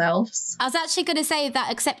place themselves. I was actually going to say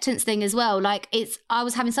that acceptance thing as well. Like, I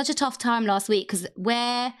was having such a tough time last week, because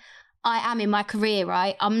where I am in my career,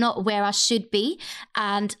 right, I'm not where I should be.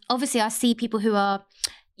 And obviously I see people who are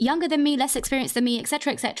younger than me, less experienced than me,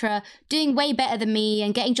 etc., doing way better than me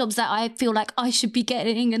and getting jobs that I feel like I should be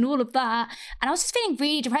getting and all of that. And I was just feeling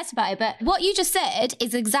really depressed about it. But what you just said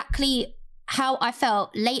is exactly how I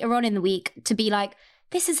felt later on in the week, to be like,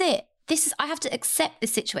 this is it. I have to accept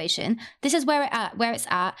this situation. This is where it's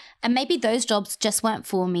at. And maybe those jobs just weren't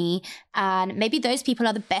for me. And maybe those people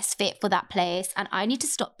are the best fit for that place. And I need to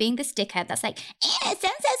stop being this dickhead that's like,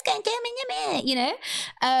 so-and-so's going to do me in a minute, you know?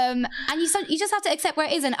 And you just have to accept where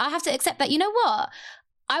it is. And I have to accept that, you know what?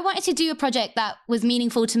 I wanted to do a project that was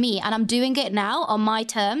meaningful to me, and I'm doing it now on my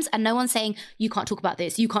terms. And no one's saying, you can't talk about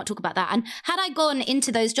this, you can't talk about that. And had I gone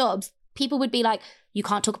into those jobs, people would be like, you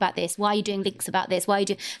can't talk about this. Why are you doing links about this? Why are you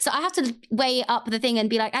doing? So I have to weigh up the thing and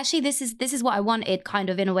be like, actually, this is what I wanted, kind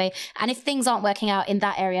of, in a way. And if things aren't working out in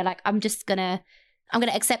that area, like, I'm gonna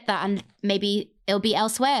accept that, and maybe it'll be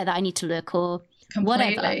elsewhere that I need to look, or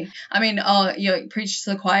Completely. whatever. I mean, you're preaching to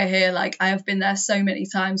the choir here. Like, I have been there so many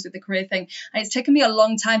times with the career thing, and it's taken me a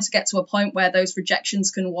long time to get to a point where those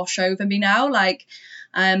rejections can wash over me now. Like,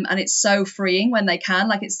 and it's so freeing when they can.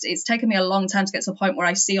 Like, it's taken me a long time to get to a point where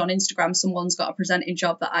I see on Instagram someone's got a presenting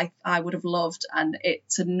job that I would have loved, and it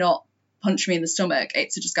to not punch me in the stomach,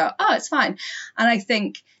 it to just go, oh, it's fine. And I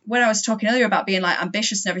think when I was talking earlier about being like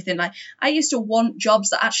ambitious and everything, like I used to want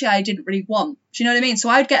jobs that actually I didn't really want. Do you know what I mean? So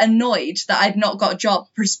I'd get annoyed that I'd not got a job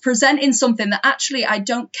presenting something that actually I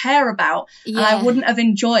don't care about and I wouldn't have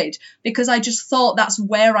enjoyed, because I just thought that's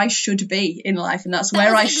where I should be in life, and that's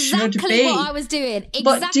where I should be. What I was doing. Exactly.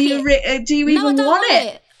 But do you even want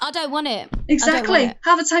it? I don't want it. Exactly.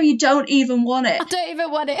 Half the time you don't even want it. I don't even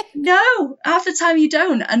want it. No, half the time you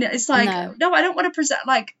don't. And it's like, no, I don't want to present.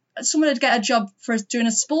 Like, someone would get a job for doing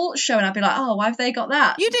a sports show, and I'd be like, oh, why have they got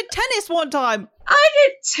that? You did tennis one time. I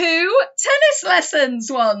did 2 tennis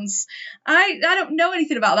lessons once. I don't know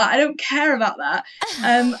anything about that. I don't care about that.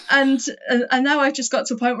 And now I've just got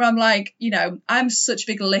to a point where I'm like, you know, I'm such a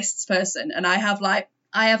big lists person, and I have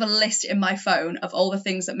a list in my phone of all the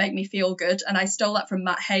things that make me feel good. And I stole that from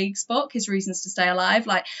Matt Haig's book, His Reasons to Stay Alive.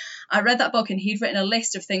 Like, I read that book and he'd written a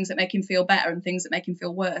list of things that make him feel better and things that make him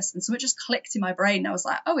feel worse. And so it just clicked in my brain. And I was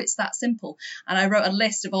like, oh, it's that simple. And I wrote a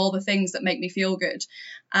list of all the things that make me feel good.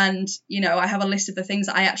 And, you know, I have a list of the things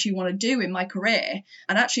that I actually want to do in my career.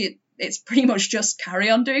 And actually, it's pretty much just carry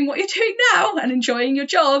on doing what you're doing now and enjoying your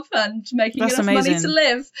job and making enough money to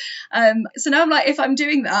live. So now I'm like, if I'm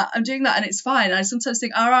doing that, and it's fine. I sometimes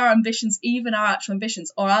think, are our ambitions even our actual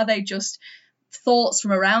ambitions, or are they just thoughts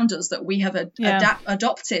from around us that we have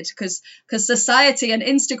adopted because society and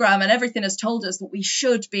Instagram and everything has told us that we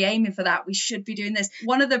should be aiming for that, we should be doing this.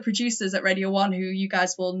 One of the producers at Radio 1, who you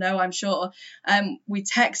guys will know, I'm sure, we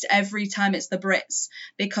text every time it's the Brits,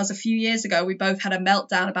 because a few years ago we both had a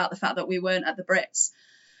meltdown about the fact that we weren't at the Brits.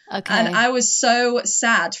 Okay. And I was so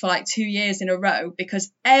sad for like 2 years in a row, because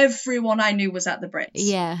everyone I knew was at the Brits.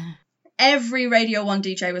 Yeah. Every Radio 1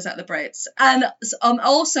 DJ was at the Brits. And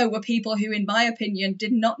also were people who, in my opinion,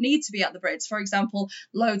 did not need to be at the Brits. For example,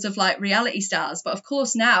 loads of like reality stars. But of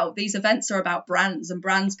course, now these events are about brands, and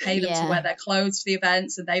brands pay them to wear their clothes to the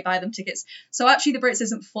events, and they buy them tickets. So actually, the Brits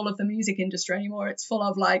isn't full of the music industry anymore. It's full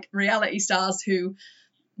of like reality stars who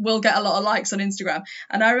will get a lot of likes on Instagram.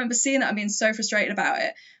 And I remember seeing that and being so frustrated about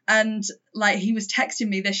it. And like, he was texting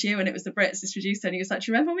me this year when it was the Brits, this producer, and he was like,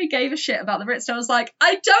 do you remember when we gave a shit about the Brits? And I was like,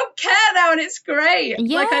 I don't care now, and it's great.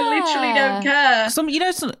 Yeah. Like, I literally don't care.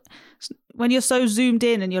 When you're so zoomed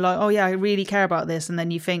in and you're like, oh yeah, I really care about this, and then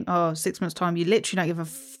you think, oh, 6 months time, you literally don't give a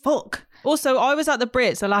fuck. Also, I was at the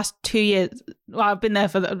Brits the last 2 years. Well, I've been there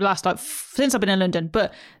for the last since I've been in London,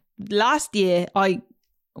 but last year I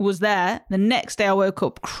was there. The next day I woke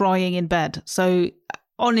up crying in bed. So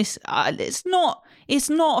honest, it's not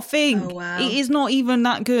a thing. Oh, wow. It is not even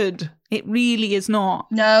that good. It really is not.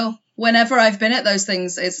 No. Whenever I've been at those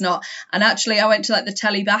things, it's not. And actually, I went to like the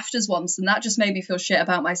Telly BAFTAs once, and that just made me feel shit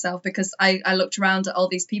about myself, because I looked around at all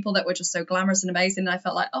these people that were just so glamorous and amazing, and I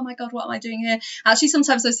felt like, oh my God, what am I doing here? Actually,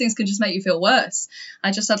 sometimes those things can just make you feel worse. I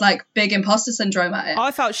just had like big imposter syndrome at it. I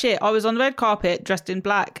felt shit. I was on the red carpet dressed in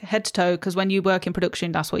black, head to toe, because when you work in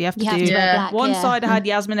production, that's what you have to do. Black, One side I had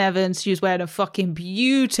Yasmin Evans. She was wearing a fucking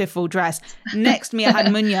beautiful dress. Next to me, I had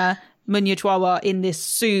Munya Chwawa in this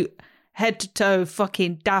suit, head to toe,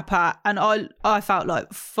 fucking dapper, and I felt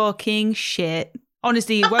like fucking shit.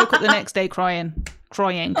 Honestly, woke up the next day crying.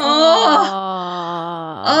 Oh,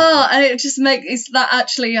 and it just that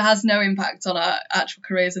actually has no impact on our actual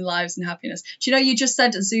careers and lives and happiness. Do you know, you just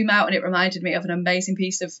said zoom out, and it reminded me of an amazing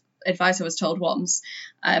piece of advice I was told once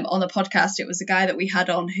on the podcast. It was a guy that we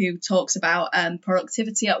had on who talks about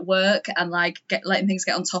productivity at work and like letting things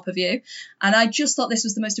get on top of you. And I just thought this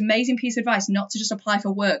was the most amazing piece of advice, not to just apply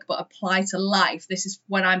for work, but apply to life. This is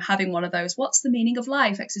when I'm having one of those, what's the meaning of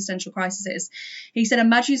life, existential crises. He said,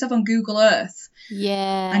 imagine yourself on Google Earth.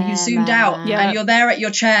 Yeah. And you zoomed out and you're there at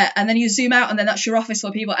your chair, and then you zoom out and then that's your office full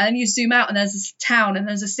of people, and then you zoom out and there's a town, and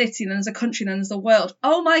there's a city, and then there's a country, and then there's the world.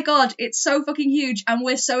 Oh my God, it's so fucking huge, and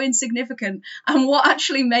we're so insignificant. And what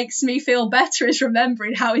actually makes me feel better is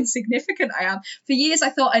remembering how insignificant I am. For years I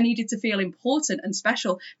thought I needed to feel important and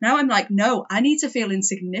special. Now I'm like, no, I need to feel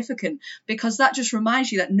insignificant, because that just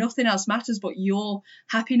reminds you that nothing else matters but your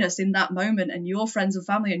happiness in that moment, and your friends and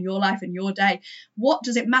family, and your life and your day. What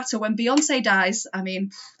does it matter when Beyonce dies? I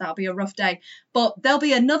mean, that'll be a rough day, but there'll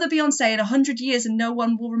be another Beyonce in 100 years and no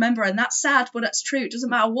one will remember, and that's sad, but that's true. It doesn't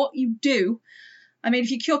matter what you do. I mean,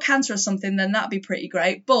 if you cure cancer or something, then that'd be pretty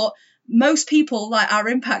great, but most people, like, our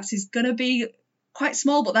impact is going to be quite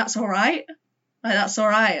small, but that's all right. Like, that's all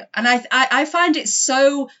right. And I find it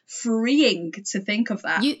so freeing to think of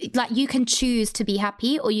that. You can choose to be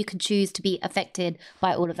happy, or you can choose to be affected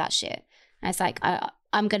by all of that shit. And it's like,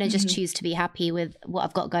 I'm going to just choose to be happy with what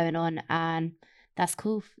I've got going on. And that's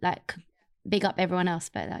cool. Like, big up everyone else.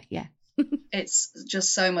 But like, yeah. It's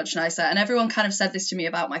just so much nicer. And everyone kind of said this to me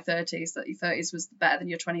about my 30s, that your 30s was better than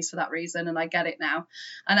your 20s for that reason. And I get it now.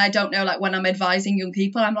 And I don't know, like, when I'm advising young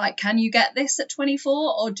people, I'm like, can you get this at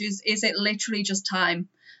 24? Or is it literally just time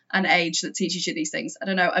and age that teaches you these things? I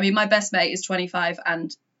don't know. I mean, my best mate is 25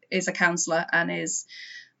 and is a counsellor and is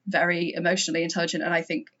very emotionally intelligent, and I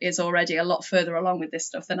think is already a lot further along with this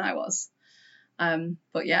stuff than I was.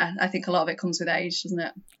 But yeah, I think a lot of it comes with age, doesn't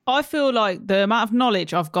it? I feel like the amount of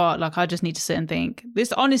knowledge I've got, like, I just need to sit and think.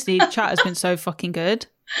 This, honestly, chat has been so fucking good.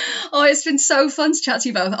 Oh, it's been so fun to chat to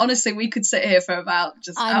you both. Honestly, we could sit here for about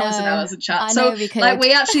just hours and hours of chat. So,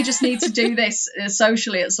 we actually just need to do this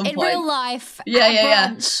socially at some point. In real life.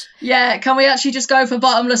 Yeah. Yeah, can we actually just go for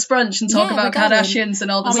bottomless brunch and talk about Kardashians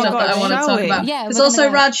and all the stuff that I want to talk about? Yeah, because also,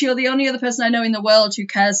 Raj, you're the only other person I know in the world who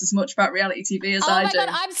cares as much about reality TV as I do. Oh my God,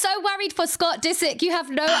 I'm so worried for Scott Disick. You have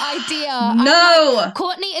no idea. No. Like,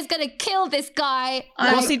 Courtney is going to kill this guy.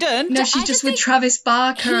 What's he done? No, she's just with Travis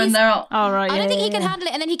Barker and they're all... Oh, right, I don't think he can handle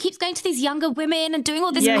it. And then he keeps going to these younger women and doing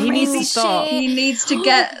all this crazy he needs to stop. shit. He needs to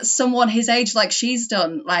get someone his age, like she's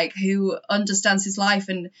done, like, who understands his life,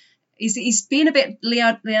 and he's being a bit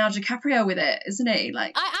Leonardo DiCaprio with it, isn't he?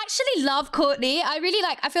 Like, I actually love Courtney. I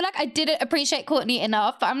feel like I didn't appreciate Courtney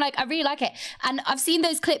enough, but I'm like, I really like it. And I've seen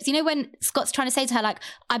those clips, you know, when Scott's trying to say to her, like,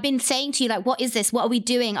 I've been saying to you, like, what is this? What are we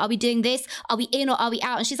doing? Are we doing this? Are we in or are we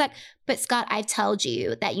out? And she's like, but Scott, I've told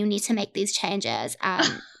you that you need to make these changes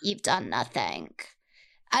and you've done nothing.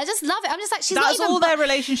 I just love it. I'm just like, she's That's not even... all their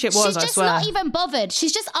relationship was, She's just not even bothered.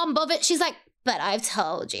 She's just unbothered. She's like, but I've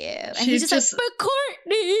told you. And he's just like, but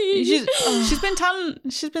Courtney.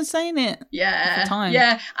 She's been saying it. Yeah. For time.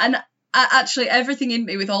 Yeah. And actually, everything in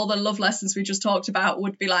me with all the love lessons we just talked about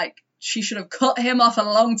would be like, she should have cut him off a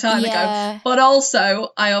long time ago. But also,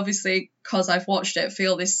 I obviously, because I've watched it,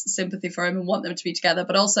 feel this sympathy for him and want them to be together.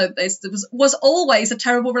 But also, there was always a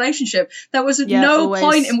terrible relationship. There was no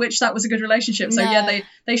point in which that was a good relationship. So yeah,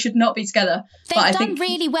 they should not be together. They've done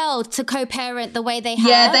really well to co-parent the way they have.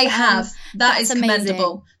 Yeah, they have. That is amazing.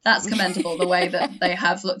 Commendable. That's commendable, the way that they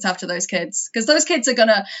have looked after those kids. Because those kids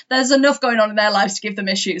are there's enough going on in their lives to give them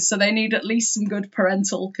issues. So they need at least some good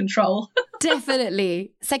parental control.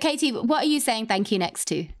 Definitely. So Katie, what are you saying thank you next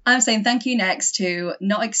to? I'm saying thank you next to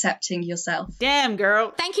not accepting yourself. Damn,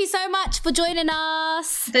 girl. Thank you so much for joining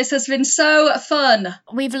us. This has been so fun.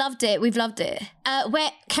 We've loved it.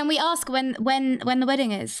 Where can we ask when the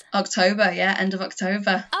wedding is? October, end of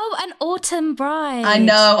October. Oh, an autumn bride. I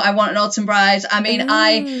know. I want an autumn bride. I mean,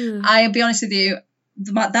 I'll be honest with you,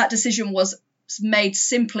 that decision was made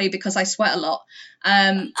simply because I sweat a lot.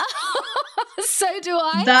 So do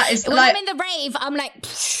I. That is when like, I'm in the rave, I'm like,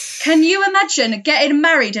 can you imagine getting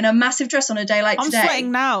married in a massive dress on a day like today? I'm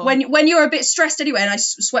sweating now. When you're a bit stressed anyway, and I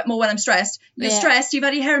sweat more when I'm stressed. You're stressed, you've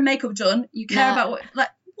had your hair and makeup done, you care about what?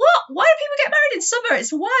 Why do people get married in summer?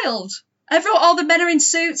 It's wild. All the men are in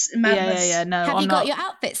suits. Madness. Yeah, no. Have you got your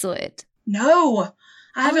outfit sorted? No.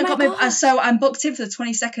 I haven't got my so I'm booked in for the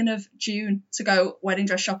 22nd of June to go wedding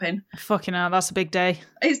dress shopping. Fucking hell, that's a big day.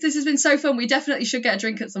 This has been so fun. We definitely should get a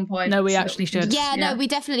drink at some point. No, we actually should. Yeah, no, we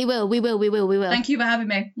definitely will. We will. Thank you for having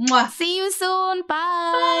me. Mwah. See you soon.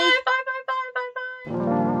 Bye. Bye.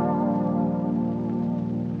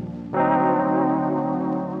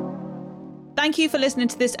 Thank you for listening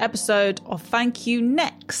to this episode of Thank You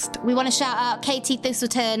Next. We want to shout out Katie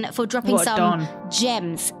Thistleton for dropping some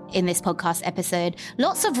gems in this podcast episode.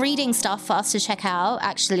 Lots of reading stuff for us to check out,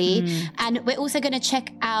 actually. And we're also going to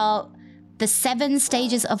check out the 7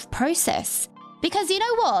 stages of process. Because you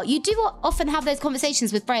know what? You do often have those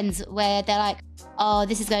conversations with friends where they're like, oh,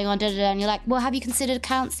 this is going on, and you're like, well, have you considered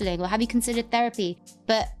counselling or have you considered therapy?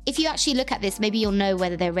 But if you actually look at this, maybe you'll know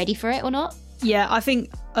whether they're ready for it or not. Yeah, I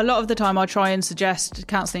think a lot of the time I try and suggest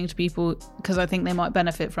counselling to people because I think they might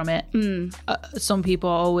benefit from it. Some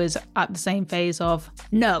people are always at the same phase of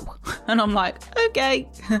no. And I'm like, okay.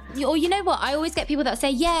 Or you know what? I always get people that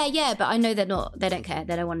say, yeah, but I know they don't care.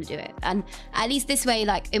 They don't want to do it. And at least this way,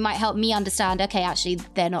 like, it might help me understand, okay, actually,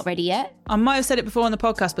 they're not ready yet. I might have said it before on the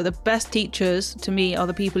podcast, but the best teachers to me are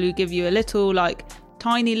the people who give you a little, like,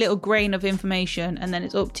 tiny little grain of information, and then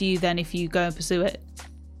it's up to you then if you go and pursue it.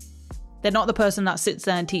 They're not the person that sits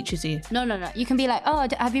there and teaches you. No. You can be like, oh,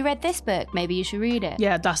 have you read this book? Maybe you should read it.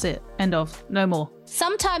 Yeah, that's it. End of. No more.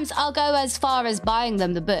 Sometimes I'll go as far as buying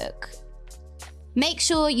them the book. Make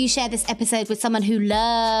sure you share this episode with someone who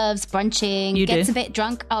loves brunching, gets a bit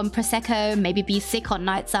drunk on Prosecco, maybe be sick on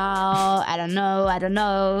nights out. I don't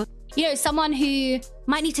know. You know, someone who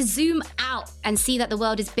might need to zoom out and see that the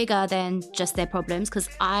world is bigger than just their problems, because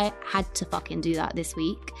I had to fucking do that this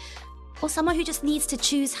week. Or someone who just needs to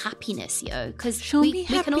choose happiness, because we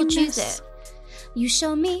can all choose it. You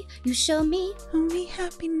show me only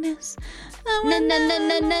happiness. Na na na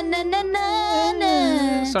na na na na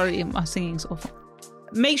na. Sorry, my singing's awful.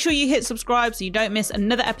 Make sure you hit subscribe so you don't miss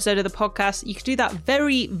another episode of the podcast. You can do that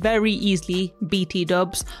very, very easily, BT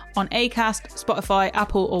dubs, on Acast, Spotify,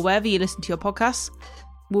 Apple, or wherever you listen to your podcasts.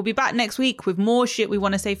 We'll be back next week with more shit we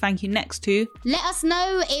want to say thank you next to. Let us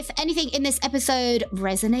know if anything in this episode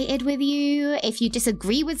resonated with you, if you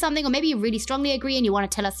disagree with something, or maybe you really strongly agree and you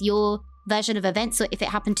want to tell us your version of events or if it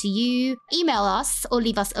happened to you. Email us or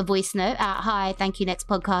leave us a voice note at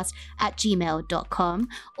hithankyouNextPodcast@gmail.com,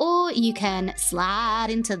 or you can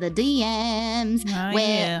slide into the DMs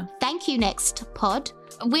Thank You Next Pod.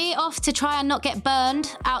 We're off to try and not get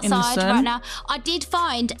burned outside right now. I did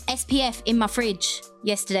find SPF in my fridge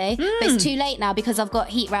yesterday, but it's too late now because I've got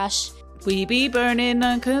heat rash. We be burning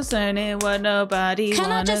and concerning what nobody wanna say.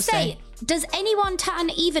 Can I just say, does anyone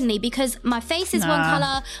tan evenly? Because my face is one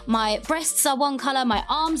colour, my breasts are one colour, my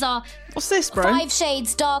arms are What's this, bro? 5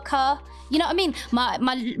 shades darker. You know what I mean? My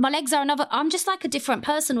legs are another. I'm just like a different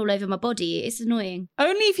person all over my body. It's annoying.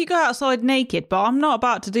 Only if you go outside naked, but I'm not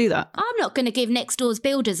about to do that. I'm not going to give Next Door's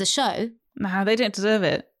builders a show. Nah, they don't deserve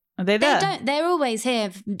it. Are they there? They don't. They're always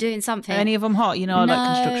here doing something. Are any of them hot? You know, I like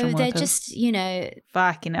construction workers. They're just,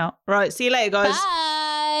 Fucking out. Right, see you later, guys.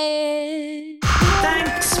 Bye.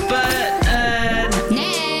 Thanks, but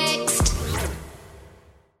Next.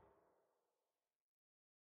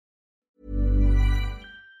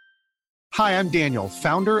 Hi, I'm Daniel,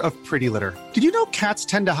 founder of Pretty Litter. Did you know cats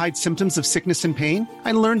tend to hide symptoms of sickness and pain?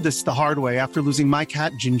 I learned this the hard way after losing my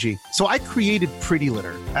cat, Gingy. So I created Pretty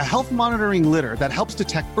Litter, a health monitoring litter that helps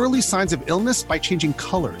detect early signs of illness by changing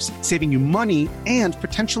colors, saving you money and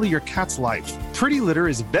potentially your cat's life. Pretty Litter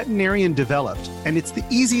is veterinarian developed, and it's the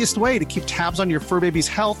easiest way to keep tabs on your fur baby's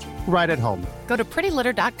health right at home. Go to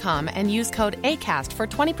prettylitter.com and use code ACAST for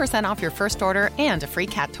 20% off your first order and a free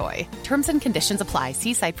cat toy. Terms and conditions apply.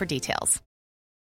 See site for details.